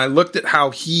 And then when I looked at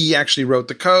how he actually wrote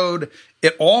the code,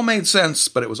 it all made sense,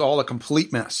 but it was all a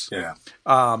complete mess. Yeah.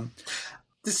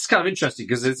 This is kind of interesting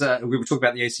because we were talking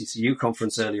about the ACCU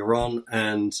conference earlier on,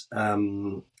 and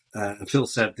Phil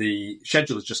said the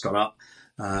schedule has just gone up,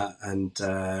 and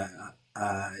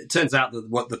it turns out that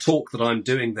what the talk that I'm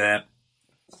doing there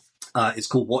is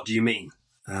called "What Do You Mean?",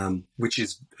 which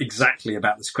is exactly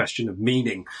about this question of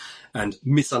meaning and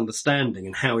misunderstanding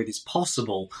and how it is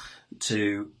possible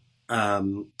to,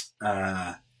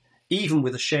 even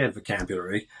with a shared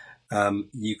vocabulary,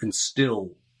 you can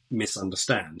still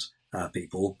misunderstand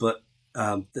people, but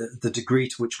the degree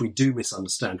to which we do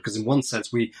misunderstand, because in one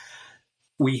sense we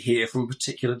hear from a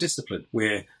particular discipline.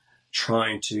 We're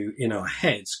trying to, in our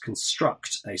heads,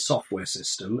 construct a software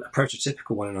system, a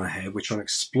prototypical one in our head. We're trying to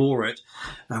explore it,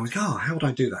 and we go, oh, how would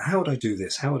I do that? How would I do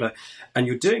this? How would I? And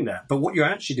you're doing that, but what you're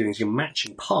actually doing is you're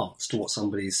matching parts to what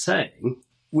somebody is saying,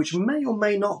 which may or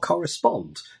may not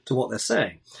correspond to what they're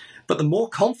saying. But the more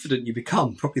confident you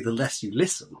become, probably the less you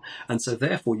listen. And so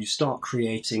therefore you start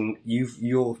creating,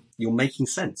 you're making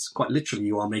sense. Quite literally,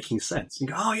 you are making sense. You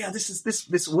go, oh yeah,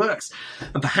 this works.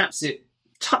 And perhaps it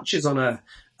touches on a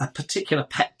particular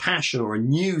pet passion or a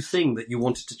new thing that you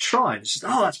wanted to try. It's just,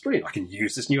 oh, that's brilliant. I can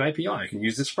use this new API. I can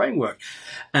use this framework.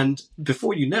 And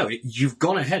before you know it, you've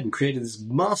gone ahead and created this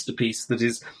masterpiece that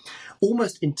is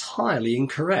almost entirely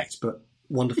incorrect, but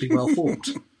wonderfully well formed.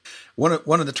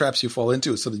 One of the traps you fall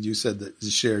into is something you said, that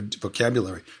is shared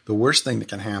vocabulary. The worst thing that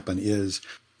can happen is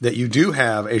that you do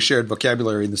have a shared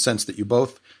vocabulary in the sense that you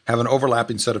both have an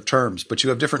overlapping set of terms, but you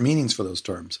have different meanings for those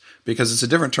terms because it's a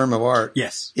different term of art.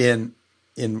 Yes. In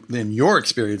your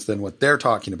experience than what they're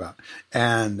talking about.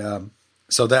 And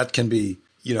so that can be,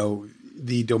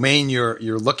 the domain you're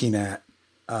looking at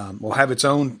will have its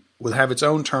own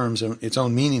terms and its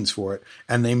own meanings for it,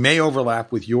 and they may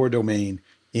overlap with your domain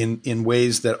in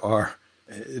ways that are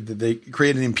they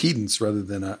create an impedance rather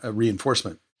than a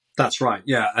reinforcement. That's right,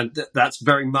 yeah, and that's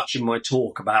very much in my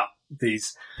talk about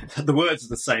these. The words are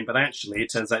the same, but actually,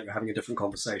 it turns out you're having a different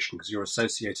conversation because your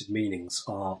associated meanings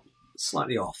are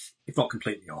slightly off, if not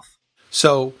completely off.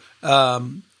 So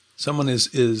someone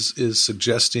is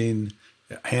suggesting,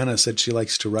 Hannah said she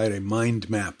likes to write a mind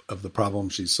map of the problem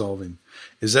she's solving.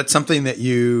 Is that something that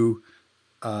you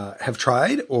have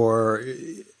tried or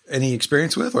any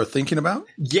experience with or thinking about?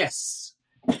 Yes.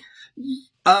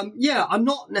 Yeah, I'm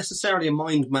not necessarily a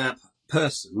mind map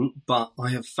person, but I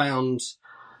have found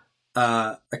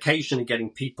occasionally getting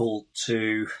people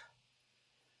to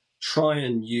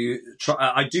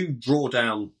I do draw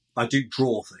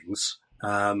things,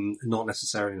 not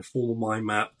necessarily in a formal mind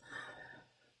map.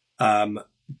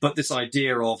 But this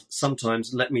idea of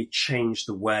sometimes let me change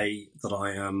the way that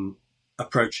I am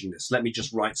approaching this. Let me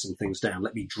just write some things down.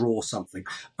 Let me draw something.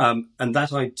 And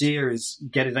that idea is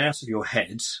get it out of your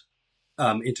head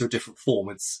into a different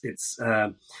form.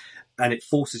 And it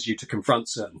forces you to confront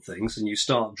certain things, and you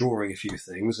start drawing a few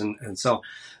things and so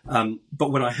on.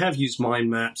 But when I have used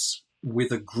mind maps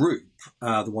with a group,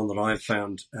 the one that I've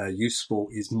found useful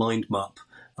is MindMap.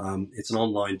 It's an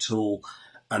online tool.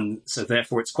 And so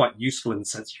therefore it's quite useful in the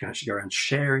sense you can actually go around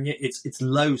sharing it. It's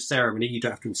low ceremony. You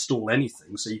don't have to install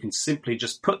anything. So you can simply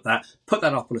just put that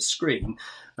up on a screen,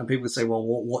 and people say, well,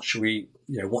 what should we,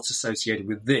 what's associated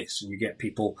with this? And you get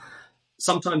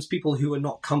sometimes people who are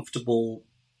not comfortable,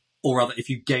 or rather if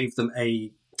you gave them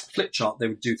a flip chart, they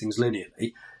would do things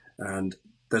linearly. And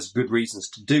there's good reasons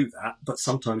to do that. But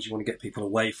sometimes you want to get people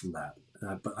away from that.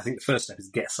 But I think the first step is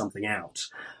get something out.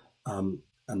 And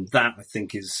that, I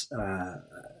think,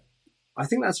 I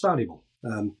think that's valuable.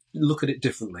 Look at it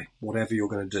differently, whatever you're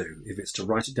going to do. If it's to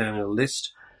write it down in a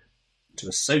list, to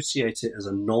associate it as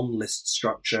a non-list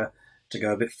structure, to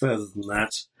go a bit further than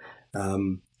that,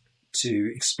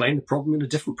 to explain the problem in a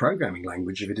different programming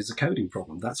language if it is a coding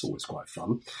problem. That's always quite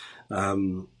fun.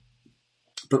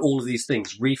 But all of these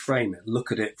things, reframe it,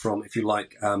 look at it from, if you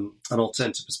like, an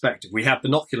alternative perspective. We have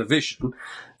binocular vision,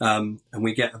 and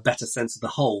we get a better sense of the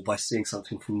whole by seeing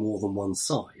something from more than one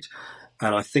side.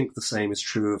 And I think the same is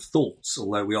true of thoughts.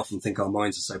 Although we often think our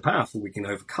minds are so powerful, we can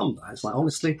overcome that. It's like,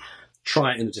 honestly,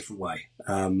 try it in a different way.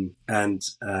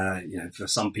 For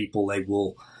some people, they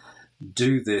will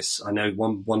do this. I know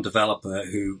one developer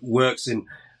who works in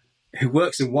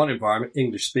one environment,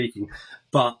 English speaking,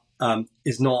 but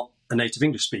is not a native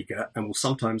English speaker, and will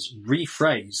sometimes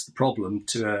rephrase the problem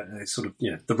to a sort of,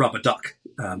 the rubber duck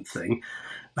thing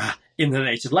in the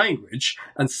native language.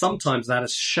 And sometimes that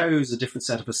shows a different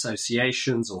set of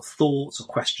associations or thoughts or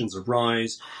questions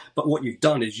arise. But what you've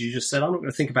done is you just said, I'm not going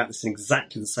to think about this in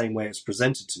exactly the same way it's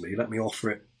presented to me. Let me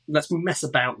offer it. Let's mess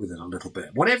about with it a little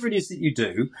bit. Whatever it is that you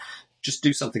do, just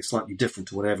do something slightly different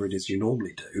to whatever it is you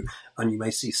normally do, and you may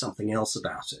see something else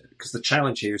about it. Because the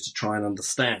challenge here is to try and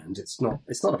understand. It's not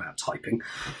about typing.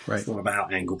 Right. It's not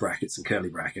about angle brackets and curly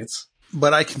brackets.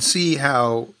 But I can see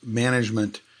how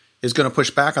management is going to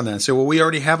push back on that and say, well, we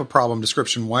already have a problem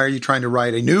description. Why are you trying to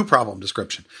write a new problem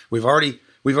description? We've already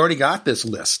got this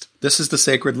list. This is the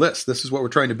sacred list. This is what we're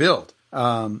trying to build.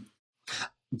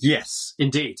 Yes,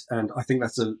 indeed. And I think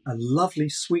that's a lovely,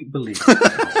 sweet belief.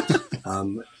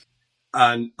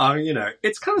 And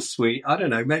it's kind of sweet. I don't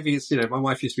know. Maybe it's, my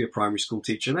wife used to be a primary school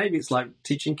teacher. Maybe it's like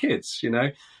teaching kids,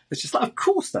 It's just like, of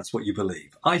course, that's what you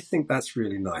believe. I think that's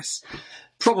really nice.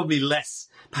 Probably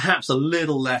perhaps a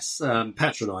little less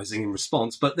patronizing in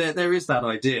response, but there is that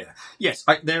idea. Yes,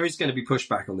 there is going to be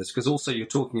pushback on this, because also you're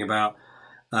talking about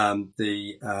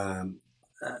the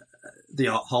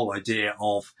whole idea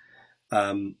of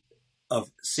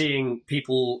seeing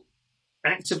people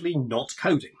actively not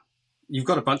coding. You've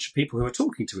got a bunch of people who are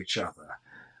talking to each other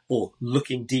or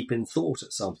looking deep in thought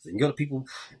at something. You've got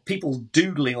people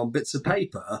doodling on bits of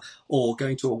paper or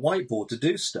going to a whiteboard to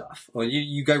do stuff. Or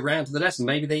you go round to the desk and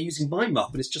maybe they're using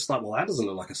MindMap, and it's just like, well, that doesn't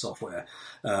look like a software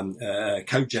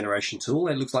code generation tool.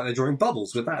 It looks like they're drawing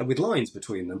bubbles with lines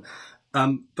between them.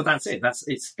 But that's it.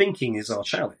 It's thinking is our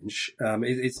challenge.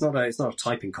 It's not a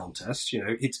typing contest.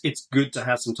 It's good to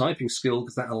have some typing skill,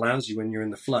 because that allows you, when you're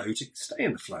in the flow, to stay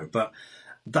in the flow. But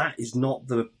that is not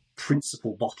the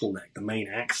principal bottleneck, the main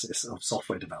axis of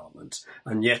software development.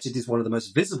 And yet it is one of the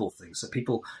most visible things. So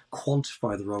people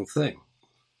quantify the wrong thing.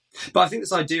 But I think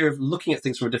this idea of looking at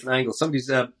things from a different angle,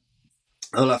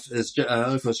 Olaf has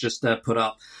just put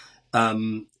up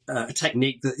a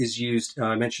technique that is used.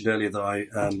 I mentioned earlier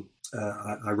that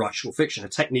I write short fiction, a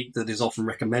technique that is often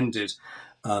recommended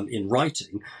in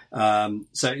writing.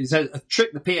 So it's a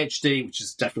trick the PhD, which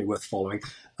is definitely worth following,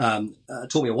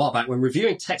 taught me a while back. When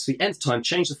reviewing text for the nth time,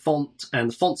 change the font and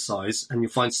the font size, and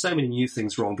you'll find so many new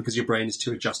things wrong because your brain is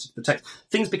too adjusted to the text.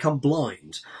 Things become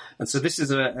blind. And so this is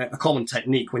a common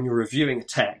technique when you're reviewing a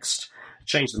text.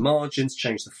 Change the margins,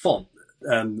 change the font.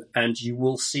 and you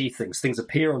will see things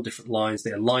appear on different lines,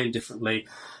 they align differently.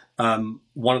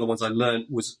 One of the ones I learned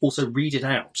was also read it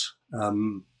out.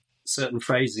 Certain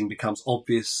phrasing becomes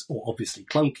obvious or obviously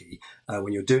clunky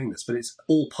when you're doing this, but it's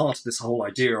all part of this whole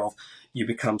idea of you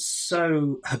become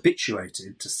so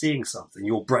habituated to seeing something,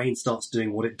 your brain starts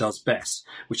doing what it does best,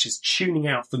 which is tuning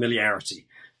out familiarity,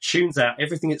 tunes out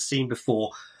everything it's seen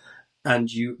before,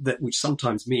 which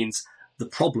sometimes means the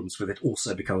problems with it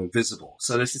also become invisible.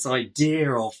 So there's this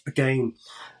idea of, again,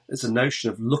 there's a notion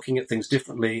of looking at things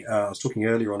differently. I was talking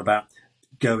earlier on about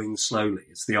going slowly.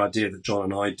 It's the idea that John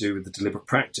and I do with the deliberate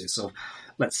practice of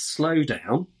let's slow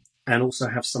down and also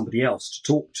have somebody else to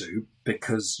talk to,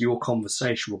 because your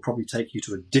conversation will probably take you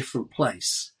to a different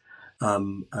place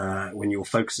when you're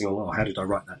focusing on, how did I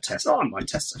write that test? Oh, my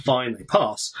tests are fine, they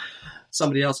pass.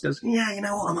 Somebody else goes, yeah, you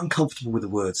know what, I'm uncomfortable with the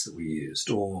words that we used,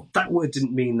 or that word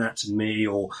didn't mean that to me,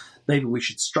 or maybe we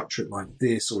should structure it like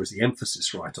this, or is the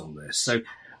emphasis right on this? So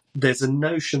there's a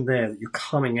notion there that you're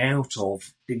coming out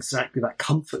of exactly that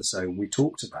comfort zone we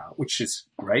talked about, which is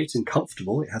great and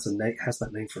comfortable. It has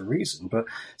that name for a reason, but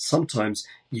sometimes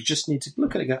you just need to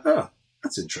look at it and go,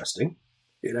 that's interesting.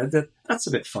 You know, that's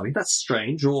a bit funny. That's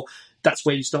strange. Or that's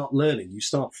where you start learning. You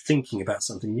start thinking about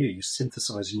something new. You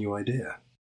synthesize a new idea.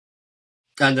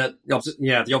 And the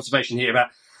observation here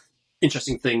about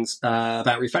interesting things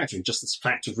about refactoring, just this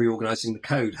fact of reorganizing the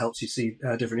code helps you see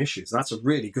different issues. That's a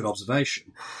really good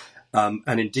observation.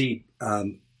 And indeed,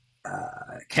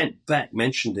 Kent Beck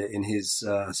mentioned it in his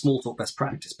Smalltalk Best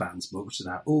Practice Patterns book, which is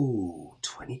about,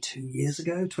 23 years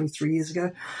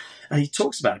ago. And he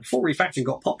talks about, before refactoring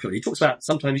got popular, he talks about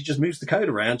sometimes he just moves the code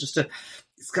around it's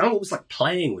kind of almost like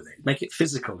playing with it, make it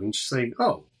physical, and just say,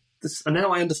 now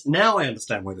I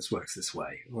understand why this works this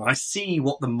way. Or I see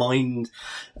what the mind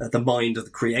of the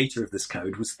creator of this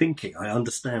code was thinking. I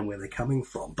understand where they're coming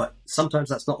from. But sometimes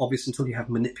that's not obvious until you have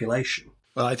manipulation.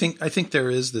 Well, I think there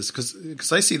is this,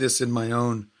 because I see this in my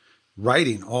own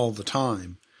writing all the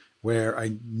time, where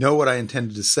I know what I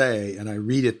intended to say and I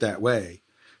read it that way.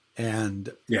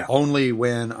 And only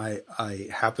when I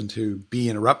happen to be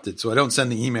interrupted. So I don't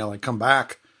send the email. I come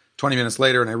back 20 minutes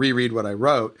later and I reread what I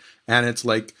wrote. And it's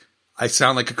like, I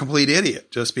sound like a complete idiot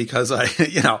just because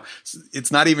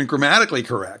it's not even grammatically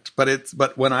correct,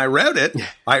 but when I read it,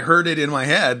 I heard it in my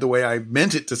head the way I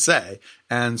meant it to say.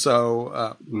 And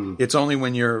so it's only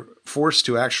when you're forced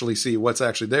to actually see what's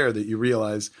actually there that you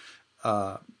realize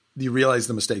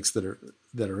the mistakes that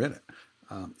are in it.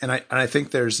 And I think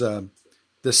there's the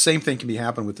same thing can be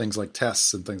happening with things like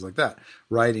tests and things like that,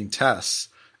 writing tests.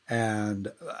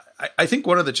 And I think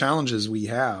one of the challenges we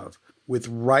have with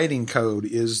writing code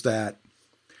is that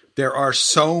there are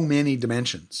so many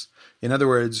dimensions. In other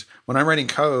words, when I'm writing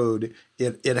code,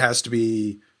 it has to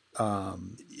be,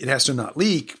 it has to not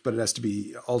leak, but it has to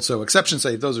be also exception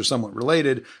safe. Those are somewhat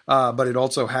related, but it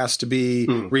also has to be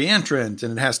reentrant,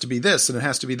 and it has to be this, and it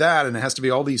has to be that, and it has to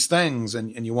be all these things,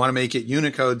 and you want to make it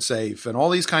Unicode safe, and all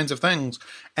these kinds of things,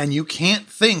 and you can't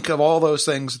think of all those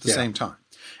things at the same time.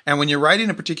 And when you're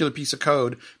writing a particular piece of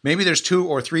code, maybe there's 2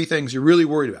 or 3 things you're really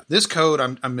worried about. This code,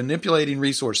 I'm manipulating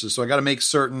resources, so I got to make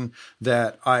certain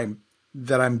that I'm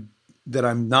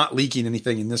not leaking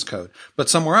anything in this code. But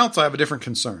somewhere else, I have a different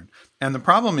concern. And the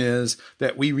problem is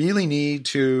that we really need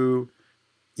to,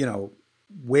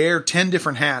 wear 10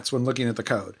 different hats when looking at the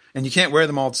code, and you can't wear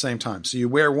them all at the same time. So you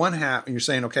wear one hat and you're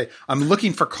saying, okay, I'm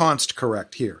looking for const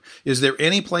correct here. Is there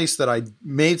any place that I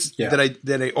made that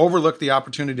I overlooked the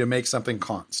opportunity to make something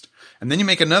const? And then you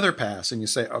make another pass and you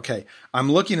say, okay, I'm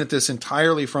looking at this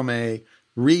entirely from a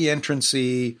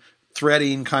reentrancy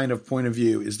threading kind of point of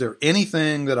view. Is there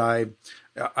anything that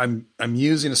I'm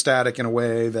using a static in a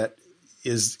way that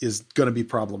is going to be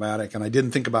problematic, and I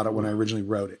didn't think about it when I originally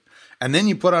wrote it? And then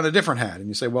you put on a different hat and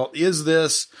you say, well, is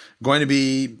this going to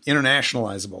be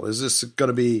internationalizable? Is this going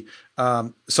to be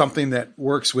something that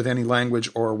works with any language,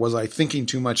 or was I thinking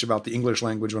too much about the English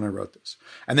language when I wrote this?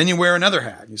 And then you wear another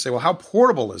hat and you say, well, how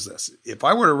portable is this? If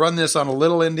I were to run this on a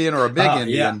little Indian or a big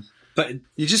Indian, but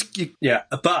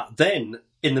but then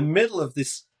in the middle of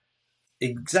this,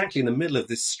 exactly in the middle of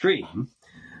this stream,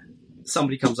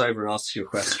 somebody comes over and asks you a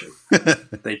question.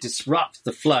 They disrupt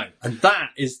the flow.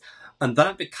 And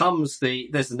that becomes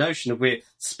there's the notion of we're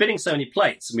spinning so many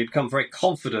plates and we become very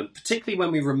confident, particularly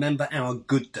when we remember our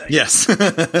good days. Yes.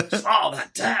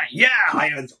 That day. Yeah,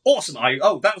 it's awesome.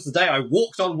 That was the day I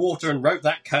walked on water and wrote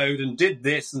that code and did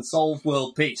this and solved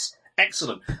world peace.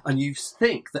 Excellent. And you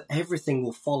think that everything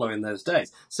will follow in those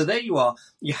days. So there you are.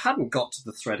 You haven't got to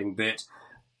the threading bit,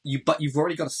 but you've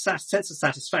already got a sense of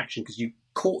satisfaction because you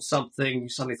caught something. You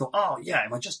suddenly thought,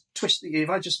 if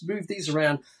I just move these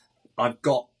around, I've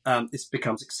got This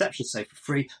becomes exception safe for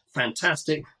free.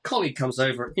 Fantastic. Colleague comes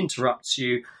over, interrupts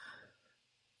you.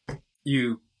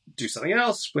 You do something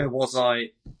else. Where was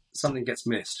I? Something gets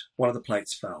missed. One of the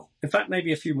plates fell. In fact,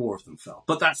 maybe a few more of them fell.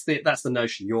 But that's the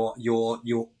notion.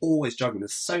 You're always juggling.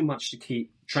 There's so much to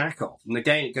keep track of. And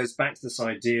again, it goes back to this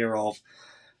idea of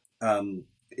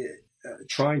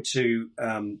trying to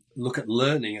look at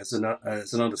learning as an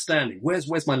understanding.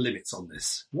 Where's my limits on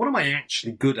this? What am I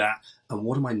actually good at, and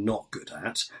what am I not good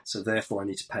at? So therefore, I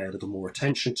need to pay a little more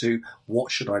attention to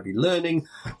what should I be learning,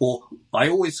 or I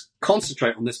always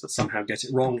concentrate on this but somehow get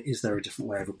it wrong. Is there a different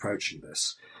way of approaching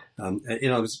this?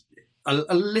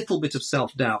 A little bit of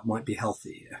self-doubt might be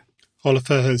healthy here.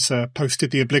 Oliver has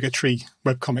posted the obligatory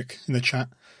webcomic in the chat.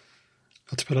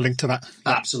 I'll have to put a link to that.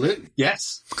 Absolutely,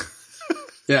 yes.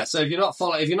 Yeah, so if you're not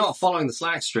following the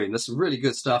Slack stream, there's some really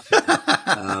good stuff here.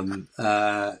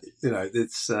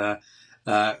 It's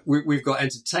we've got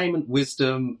entertainment,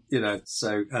 wisdom.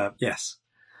 So yes.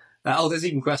 There's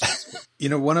even questions.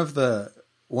 One of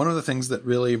the things that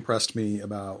really impressed me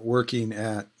about working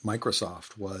at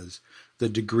Microsoft was the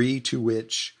degree to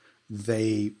which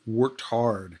they worked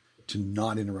hard to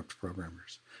not interrupt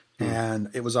programmers, and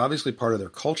it was obviously part of their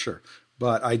culture.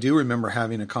 But I do remember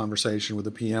having a conversation with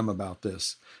a PM about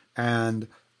this, and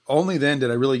only then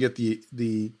did I really get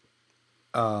the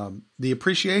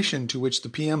appreciation to which the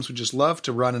PMs would just love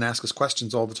to run and ask us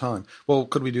questions all the time. Well,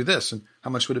 could we do this? And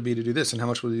how much would it be to do this? And how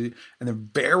much would it be? And they're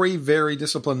very, very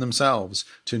disciplined themselves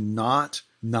to not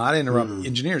interrupt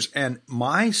engineers. And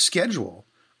my schedule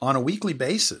on a weekly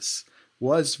basis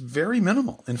was very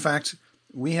minimal. In fact,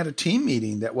 we had a team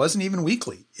meeting that wasn't even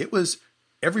weekly. It was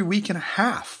every week and a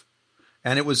half.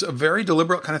 And it was a very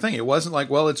deliberate kind of thing. It wasn't like,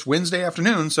 well, it's Wednesday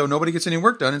afternoon, so nobody gets any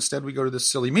work done. Instead, we go to this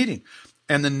silly meeting.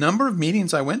 And the number of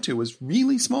meetings I went to was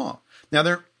really small. Now,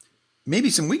 there may be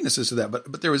some weaknesses to that,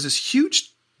 but there was this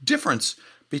huge difference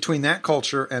between that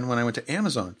culture and when I went to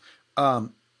Amazon.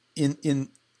 In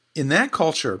that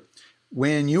culture,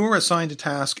 when you were assigned a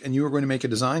task and you were going to make a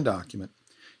design document,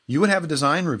 you would have a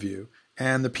design review,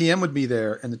 and the PM would be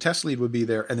there, and the test lead would be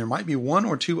there, and there might be one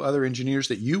or two other engineers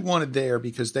that you wanted there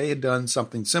because they had done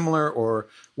something similar or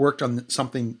worked on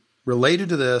something related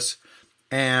to this,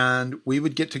 and we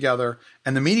would get together,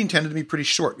 and the meeting tended to be pretty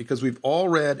short because we've all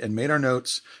read and made our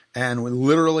notes, and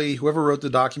literally whoever wrote the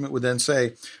document would then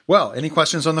say, well, any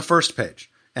questions on the first page?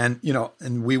 And,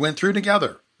 and we went through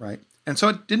together, right? And so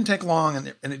it didn't take long,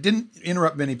 and it didn't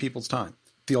interrupt many people's time.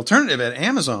 The alternative at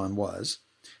Amazon was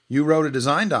you wrote a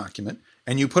design document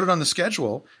and you put it on the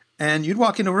schedule, and you'd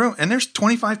walk into a room and there's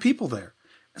 25 people there.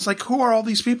 It's like, who are all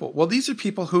these people? Well, these are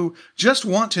people who just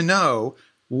want to know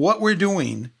what we're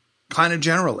doing kind of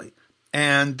generally.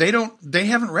 And they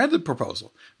haven't read the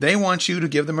proposal. They want you to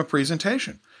give them a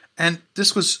presentation. And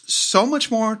this was so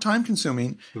much more time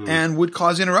consuming and would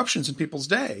cause interruptions in people's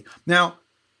day. Now,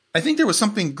 I think there was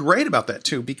something great about that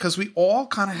too, because we all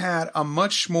kind of had a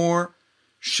much more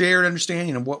shared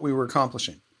understanding of what we were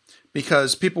accomplishing.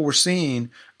 Because people were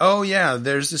seeing, oh yeah,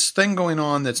 there's this thing going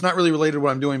on that's not really related to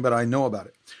what I'm doing, but I know about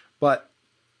it. But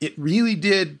it really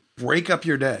did break up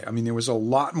your day. I mean, there was a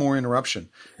lot more interruption.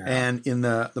 Yeah. And in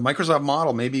the Microsoft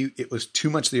model, maybe it was too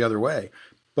much the other way.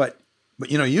 But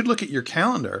you'd look at your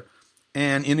calendar,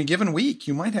 and in a given week,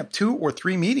 you might have 2 or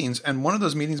 3 meetings, and one of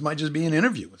those meetings might just be an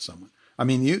interview with someone. I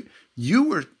mean, you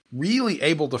were really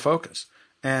able to focus.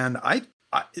 And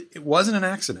it wasn't an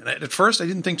accident. At first, I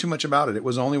didn't think too much about it. It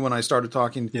was only when I started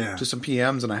talking to some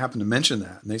PMs and I happened to mention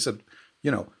that. And they said,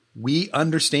 we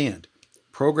understand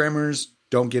programmers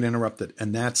don't get interrupted.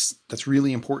 And that's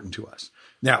really important to us.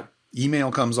 Now,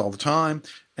 email comes all the time.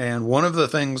 And one of the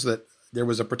things that there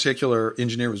was a particular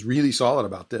engineer who was really solid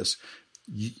about this.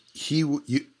 If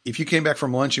you came back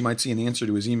from lunch, you might see an answer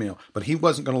to his email, but he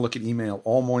wasn't going to look at email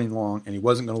all morning long, and he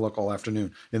wasn't going to look all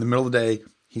afternoon. In the middle of the day,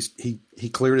 he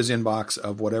cleared his inbox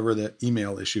of whatever the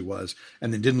email issue was,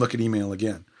 and then didn't look at email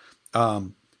again.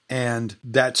 And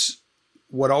that's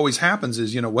what always happens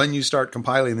is, when you start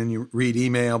compiling, then you read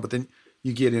email, but then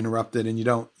you get interrupted, and you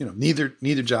don't,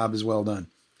 neither job is well done.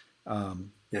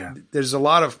 There's a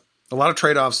lot of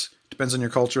trade-offs. Depends on your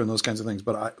culture and those kinds of things.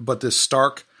 But this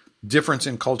stark difference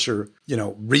in culture,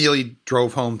 really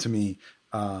drove home to me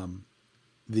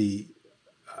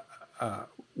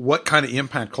what kind of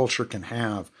impact culture can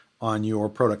have on your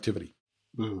productivity.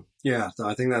 Yeah,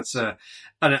 I think that's and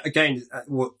again,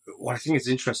 what I think is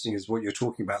interesting is what you're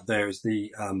talking about there is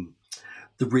the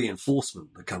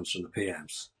reinforcement that comes from the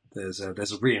PMs. There's a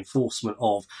reinforcement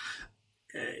of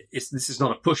this is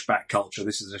not a pushback culture.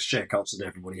 This is a share culture that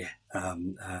everybody,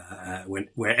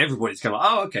 where everybody's kind of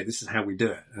like, oh, okay, this is how we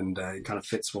do it. And it kind of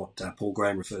fits what Paul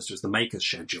Graham refers to as the maker's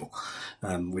schedule,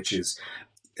 which is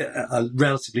a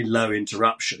relatively low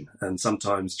interruption. And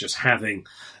sometimes just having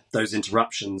those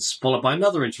interruptions followed by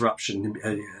another interruption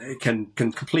can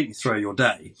completely throw your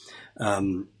day.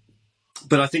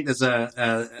 But I think there's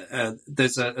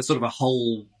a sort of a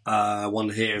whole one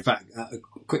here. In fact, a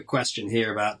quick question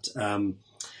here about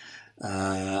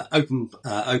open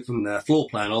floor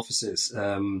plan offices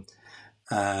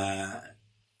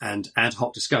and ad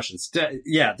hoc discussions.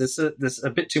 There's a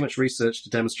bit too much research to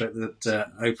demonstrate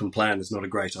that open plan is not a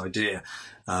great idea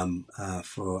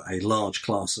for a large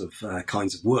class of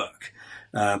kinds of work.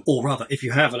 Or rather, if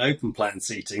you have an open plan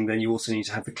seating, then you also need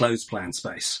to have the closed plan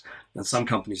space. And some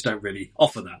companies don't really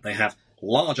offer that. They have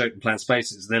large open plan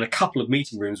spaces, then a couple of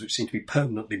meeting rooms which seem to be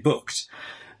permanently booked.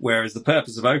 Whereas the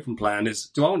purpose of open plan is,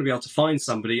 do I want to be able to find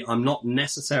somebody? I'm not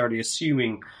necessarily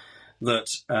assuming that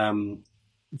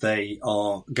they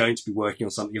are going to be working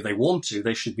on something. If they want to,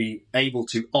 they should be able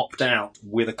to opt out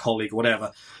with a colleague or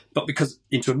whatever, but because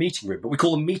into a meeting room. But we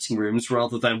call them meeting rooms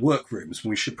rather than work rooms.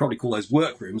 We should probably call those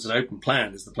work rooms. An open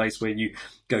plan is the place where you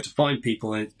go to find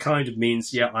people, and it kind of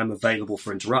means, yeah, I'm available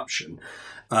for interruption.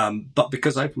 But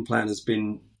because open plan has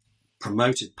been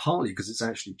promoted partly because it's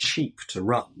actually cheap to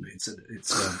run. It's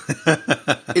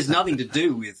nothing to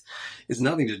do with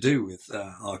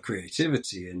our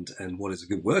creativity and what is a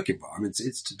good work environment.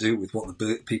 It's to do with what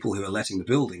the people who are letting the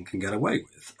building can get away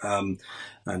with, and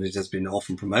it has been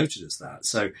often promoted as that.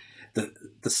 So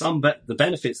the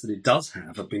benefits that it does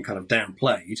have been kind of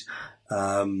downplayed.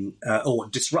 Or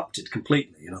disrupted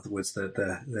completely. In other words,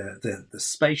 the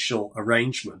spatial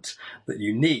arrangement that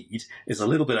you need is a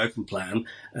little bit open plan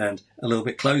and a little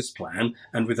bit closed plan,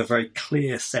 and with a very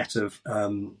clear set of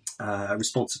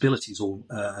responsibilities or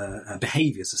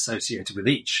behaviours associated with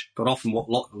each. But often, what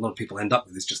a lot of people end up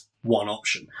with is just one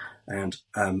option, and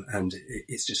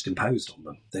it's just imposed on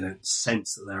them. They don't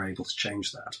sense that they're able to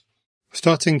change that.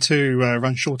 Starting to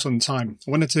run short on time,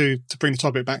 I wanted to bring the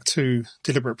topic back to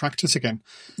deliberate practice again.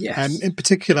 Yes. And in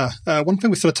particular, one thing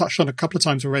we sort of touched on a couple of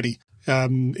times already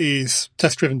is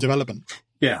test-driven development.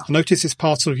 Yeah. I notice it's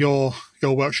part of your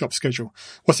workshop schedule.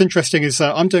 What's interesting is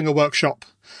I'm doing a workshop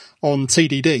on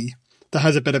TDD that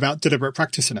has a bit about deliberate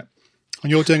practice in it. And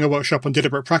you're doing a workshop on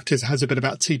deliberate practice that has a bit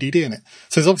about TDD in it.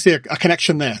 So there's obviously a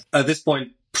connection there. At this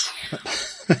point.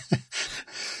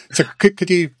 So could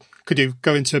you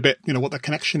go into a bit, what the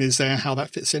connection is there, how that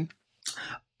fits in?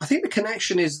 I think the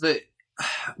connection is that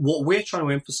what we're trying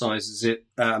to emphasize is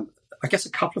I guess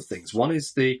a couple of things. One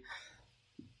is the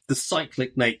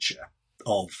cyclic nature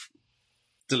of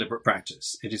deliberate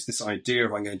practice. It is this idea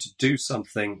of I'm going to do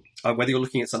something, whether you're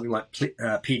looking at something like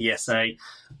PDSA,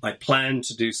 I plan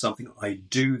to do something, I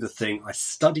do the thing, I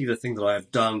study the thing that I have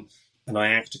done, and I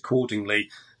act accordingly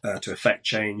to effect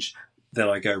change. Then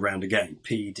I go round again,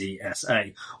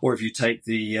 PDSA. Or if you take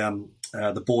the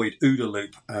Boyd-OODA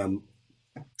loop,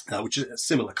 which is a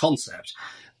similar concept,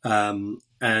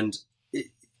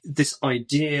 this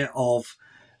idea of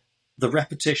the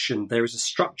repetition, there is a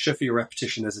structure for your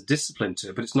repetition, there's a discipline to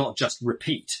it, but it's not just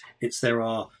repeat. There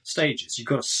are stages. You've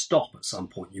got to stop at some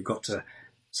point. You've got to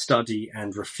study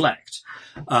and reflect.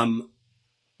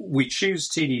 We choose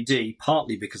TDD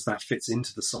partly because that fits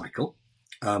into the cycle.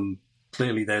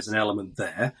 Clearly, there's an element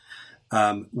there.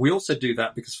 We also do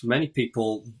that because for many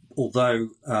people, although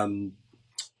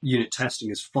unit testing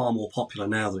is far more popular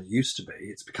now than it used to be,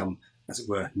 it's become, as it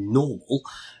were, normal.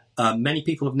 Many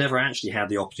people have never actually had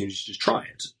the opportunity to try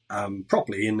it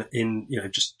properly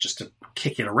just to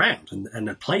kick it around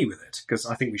and play with it, because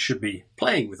I think we should be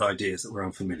playing with ideas that we're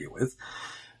unfamiliar with.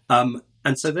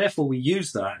 And so therefore we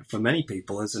use that for many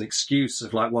people as an excuse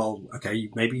of like, well, okay,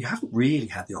 maybe you haven't really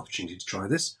had the opportunity to try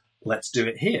this. Let's do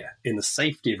it here in the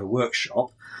safety of a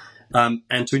workshop,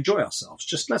 and to enjoy ourselves.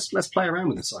 Just let's play around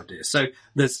with this idea. So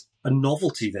there's a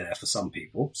novelty there for some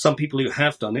people. Some people who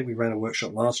have done it, we ran a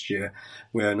workshop last year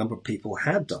where a number of people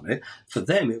had done it. For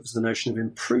them, it was the notion of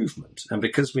improvement. And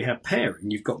because we have pairing,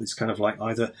 you've got this kind of like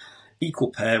either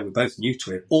equal pair, we're both new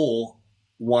to it, or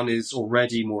one is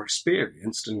already more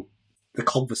experienced and the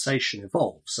conversation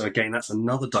evolves. So again, that's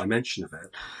another dimension of it.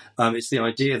 It's the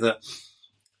idea that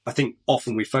I think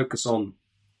often we focus on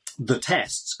the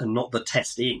tests and not the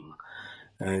testing.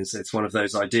 And so it's one of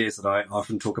those ideas that I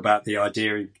often talk about, the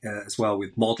idea as well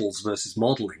with models versus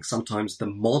modelling. Sometimes the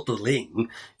modelling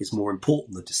is more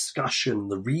important. The discussion,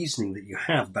 the reasoning that you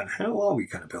have about how are we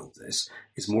going to build this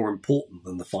is more important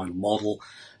than the final model.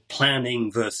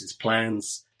 planning versus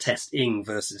plans, testing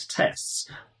versus tests.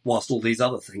 Whilst all these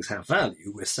other things have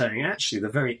value, we're saying actually the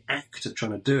very act of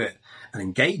trying to do it and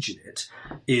engage in it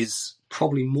is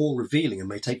probably more revealing and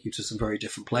may take you to some very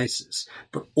different places.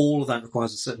 But all of that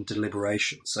requires a certain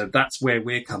deliberation. So that's where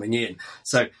we're coming in.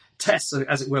 So tests are,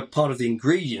 as it were, part of the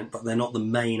ingredient, but they're not the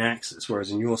main axis,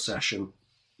 whereas in your session,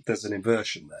 there's an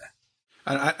inversion there.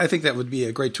 And I think that would be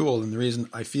a great tool. And the reason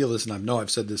I feel this, and I know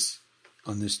I've said this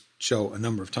on this show a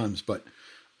number of times, but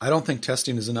I don't think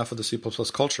testing is enough of the C++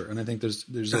 culture, and I think there's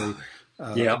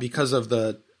because of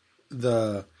the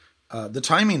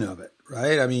timing of it,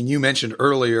 right? I mean, you mentioned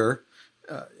earlier,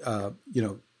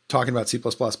 talking about C++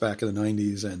 back in the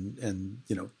 90s, and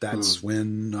that's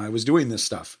when I was doing this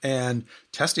stuff, and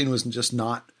testing was just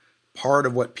not part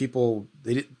of what people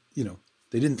they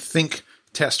didn't think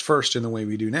test first in the way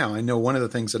we do now. I know one of the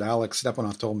things that Alex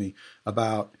Stepanoff told me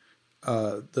about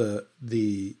the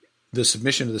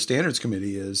submission to the standards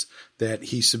committee is that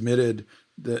he submitted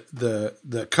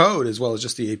the code as well as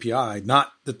just the API,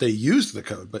 not that they used the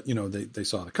code, but they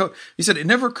saw the code. He said it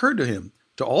never occurred to him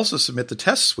to also submit the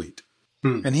test suite.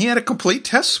 And he had a complete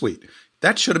test suite.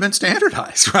 That should have been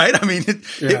standardized, right? I mean,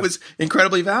 it was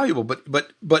incredibly valuable,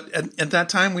 but at that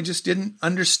time we just didn't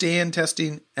understand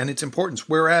testing and its importance.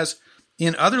 Whereas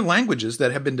in other languages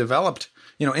that have been developed,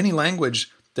 any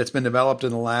language that's been developed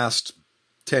in the last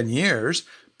 10 years,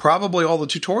 probably all the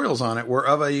tutorials on it were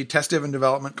of a test-driven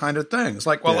development kind of thing. It's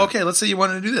like, okay, let's say you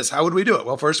wanted to do this. How would we do it?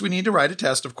 Well, first we need to write a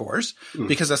test, of course,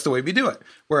 because that's the way we do it.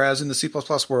 Whereas in the C++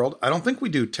 world, I don't think we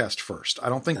do test first. I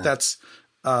don't think that's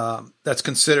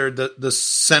considered the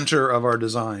center of our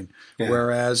design. Yeah.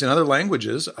 Whereas in other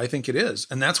languages, I think it is.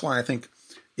 And that's why I think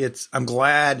I'm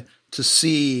glad to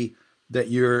see that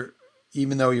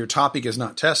even though your topic is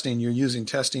not testing, you're using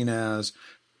testing as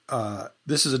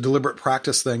this is a deliberate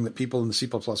practice thing that people in the C++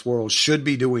 world should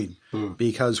be doing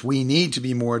because we need to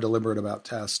be more deliberate about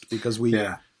test because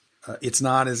it's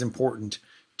not as important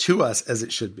to us as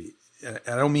it should be.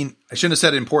 I shouldn't have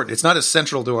said important. It's not as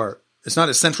central to our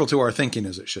thinking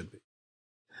as it should be.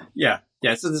 Yeah.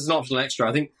 Yeah. So there's an optional extra.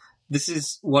 I think this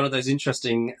is one of those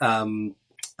interesting things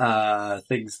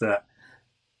that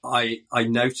I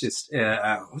noticed,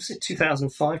 was it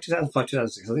 2005,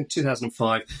 2006? I think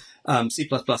 2005, C++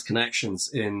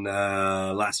 Connections in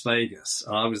Las Vegas.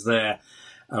 I was there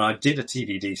and I did a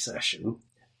TDD session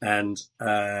and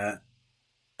I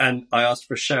asked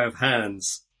for a show of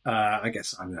hands. I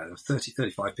guess, I don't know, 30,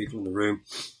 35 people in the room.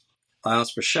 I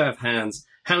asked for a show of hands.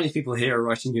 How many people here are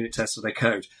writing unit tests for their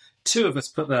code? 2 of us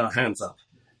put their hands up.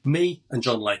 Me and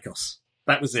John Lakos.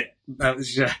 That was it. That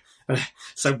was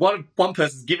so one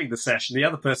person's giving the session, the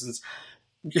other person's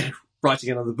writing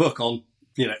another book on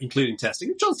including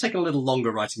testing. John's taken a little longer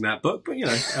writing that book, but he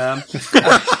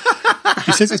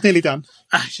says it's nearly done.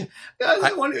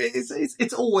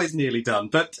 It's always nearly done,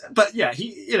 but yeah,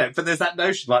 but there's that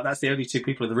notion like that's the only 2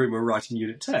 people in the room who are writing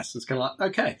unit tests. It's kind of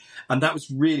like okay, and that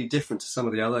was really different to some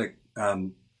of the other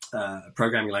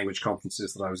programming language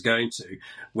conferences that I was going to,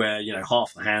 where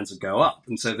half the hands would go up,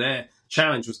 and so their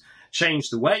challenge was change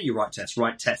the way you write tests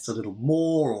a little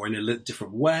more or in a little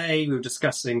different way. We were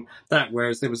discussing that,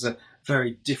 whereas there was a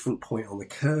very different point on the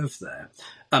curve there.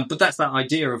 But that's that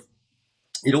idea of,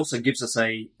 it also gives us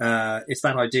it's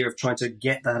that idea of trying to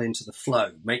get that into the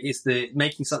flow.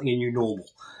 Making something a new normal.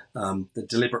 The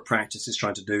deliberate practice is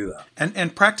trying to do that.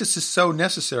 And practice is so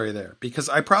necessary there because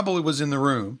I probably was in the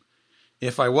room.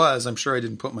 If I was, I'm sure I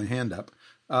didn't put my hand up.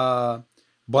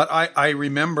 But I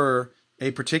remember a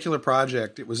particular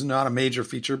project. It was not a major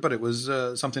feature, but it was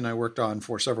something I worked on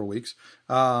for several weeks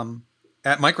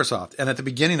at Microsoft. And at the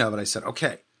beginning of it, I said,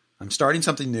 okay, I'm starting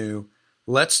something new.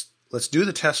 Let's do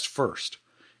the test first.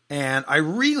 And I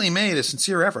really made a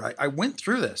sincere effort. I went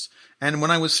through this. And when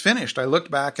I was finished, I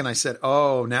looked back and I said,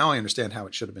 oh, now I understand how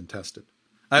it should have been tested.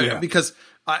 Because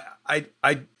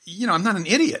I'm not an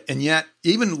idiot. And yet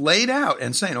even laid out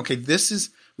and saying, okay,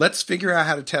 let's figure out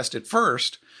how to test it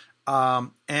first.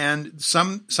 And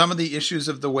some of the issues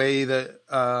of the way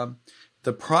that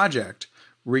the project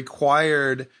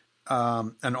required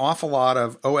an awful lot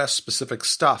of OS specific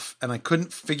stuff, and I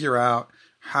couldn't figure out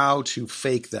how to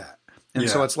fake that. And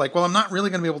so it's like, well, I'm not really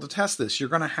going to be able to test this. You're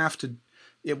going to have to.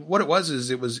 What it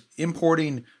was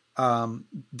importing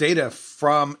data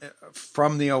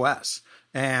from the OS,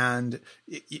 and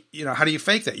how do you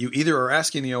fake that? You either are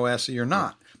asking the OS or you're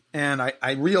not. And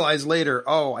I realized later,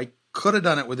 I could have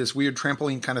done it with this weird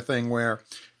trampoline kind of thing where,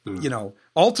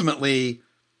 ultimately,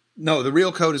 no, the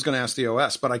real code is going to ask the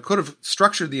OS, but I could have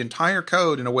structured the entire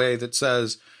code in a way that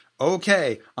says,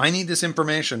 okay, I need this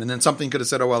information. And then something could have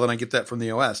said, oh, well, then I get that from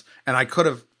the OS. And I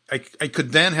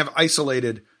could then have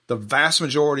isolated the vast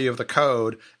majority of the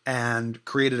code and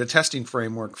created a testing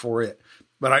framework for it.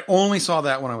 But I only saw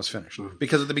that when I was finished,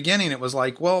 because at the beginning it was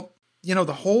like, well,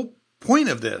 the whole point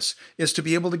of this is to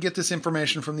be able to get this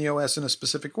information from the OS in a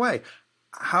specific way.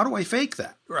 How do I fake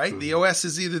that? Right? The OS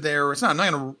is either there or it's not.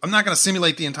 I'm not going to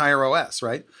simulate the entire OS,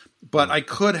 right? But I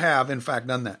could have, in fact,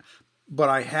 done that. But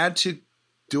I had to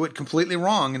do it completely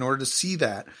wrong in order to see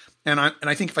that. And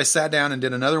I think if I sat down and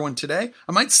did another one today,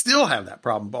 I might still have that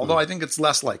problem. Although I think it's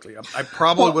less likely. I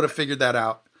probably would have figured that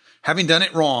out, having done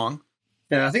it wrong.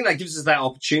 Yeah, I think that gives us that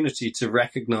opportunity to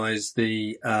recognize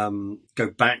go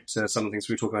back to some of the things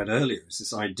we were talking about earlier. It's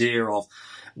this idea of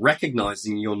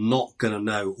recognizing you're not going to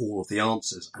know all of the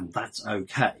answers, and that's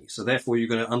okay. So therefore, you're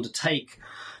going to undertake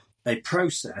a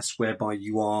process whereby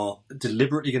you are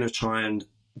deliberately going to try and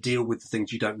deal with the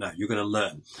things you don't know. You're going to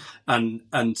learn.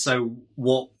 And so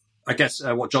what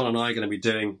John and I are going to be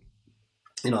doing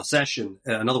in our session,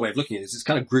 another way of looking at it is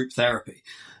kind of group therapy.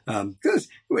 Because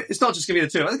it's not just going to be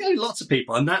the two. There's going to be lots of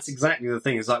people. And that's exactly the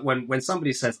thing, is like when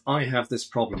somebody says, I have this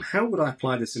problem, how would I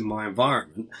apply this in my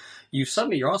environment?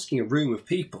 You're asking a room of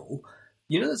people,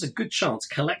 there's a good chance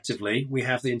collectively we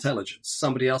have the intelligence.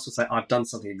 Somebody else will say, I've done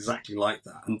something exactly like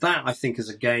that. And that, I think, is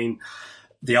again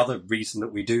the other reason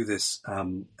that we do this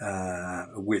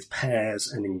with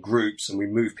pairs and in groups, and we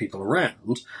move people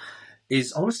around,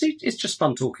 is honestly, it's just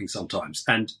fun talking sometimes.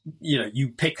 And, you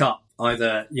pick up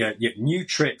either new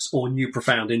tricks or new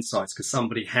profound insights because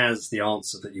somebody has the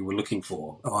answer that you were looking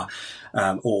for,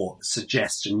 or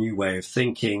suggests a new way of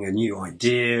thinking, a new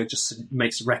idea, just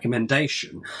makes a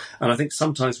recommendation. And I think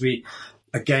sometimes we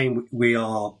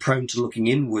are prone to looking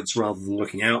inwards rather than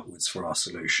looking outwards for our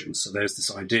solutions. So there's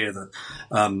this idea that,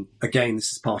 again,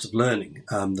 this is part of learning.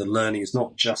 The learning is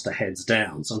not just a heads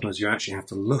down. Sometimes you actually have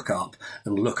to look up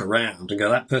and look around and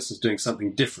go, that person's doing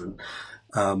something different,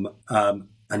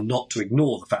 and not to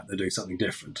ignore the fact they're doing something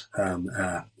different.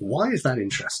 Why is that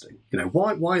interesting?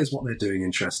 Why is what they're doing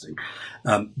interesting?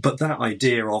 But that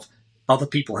idea of other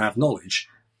people have knowledge.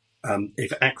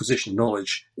 If acquisition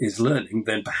knowledge is learning,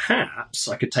 then perhaps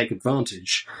I could take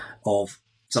advantage of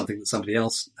something that somebody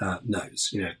else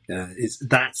knows.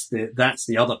 That's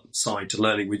the other side to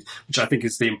learning, which I think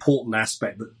is the important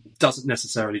aspect that doesn't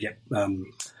necessarily get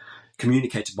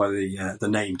communicated by the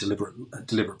name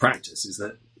deliberate practice. Is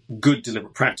that good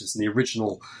deliberate practice? And the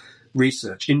original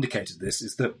research indicated this,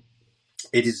 is that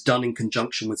it is done in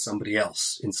conjunction with somebody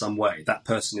else in some way. That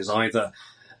person is either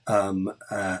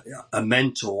a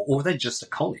mentor or they're just a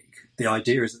colleague. The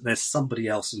idea is that there's somebody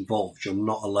else involved. You're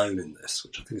not alone in this,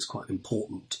 which I think is quite an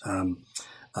important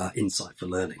insight for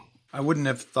learning. I wouldn't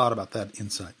have thought about that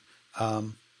insight.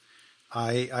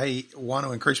 I want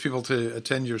to encourage people to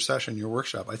attend your session, your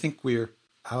workshop. I think we're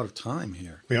out of time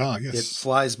here. We are, yes. It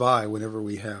flies by whenever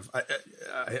we have.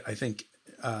 I think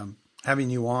having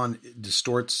you on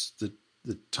distorts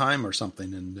the time or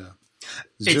something, and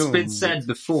it's been said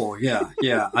before, yeah.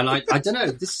 And I don't know,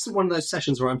 this is one of those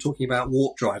sessions where I'm talking about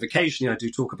Warp Drive. Occasionally I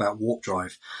do talk about Warp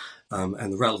Drive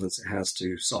and the relevance it has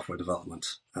to software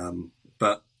development.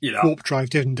 But Warp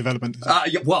Drive driven development.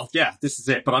 This is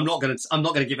it. But I'm not going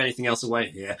to give anything else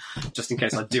away here, just in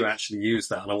case I do actually use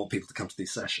that, and I want people to come to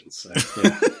these sessions. So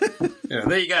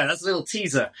there you go. That's a little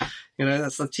teaser.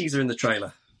 That's the teaser in the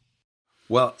trailer.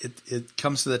 Well, it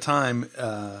comes to the time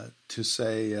to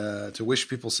say to wish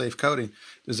people safe coding.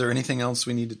 Is there anything else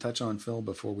we need to touch on, Phil,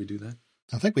 before we do that?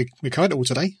 I think we covered it all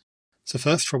today. It's a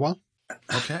first for a while.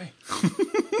 Okay.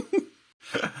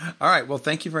 All right. Well,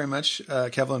 thank you very much,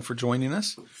 Kevlin, for joining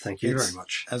us. Thank you very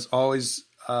much. As always,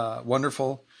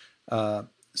 wonderful.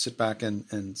 Sit back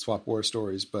and swap war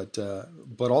stories, but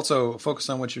also focus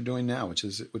on what you're doing now, which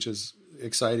is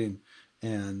exciting.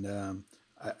 And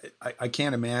I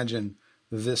can't imagine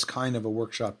this kind of a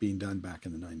workshop being done back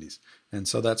in the 90s. And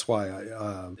so that's why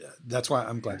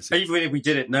I'm glad to see it. Even if we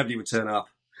did it, nobody would turn up.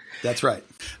 That's right.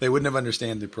 They wouldn't have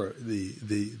understood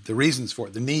the reasons for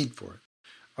it, the need for it.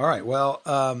 All right. Well,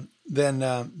 then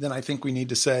I think we need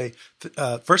to say,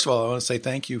 first of all, I want to say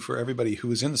thank you for everybody who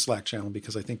was in the Slack channel,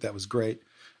 because I think that was great.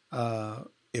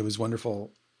 It was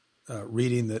wonderful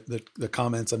reading the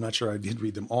comments. I'm not sure I did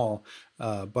read them all,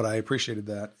 but I appreciated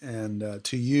that. And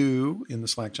to you in the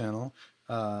Slack channel,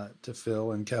 to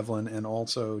Phil and Kevlin, and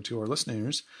also to our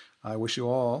listeners, I wish you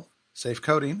all safe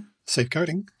coding. Safe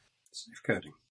coding. Safe coding.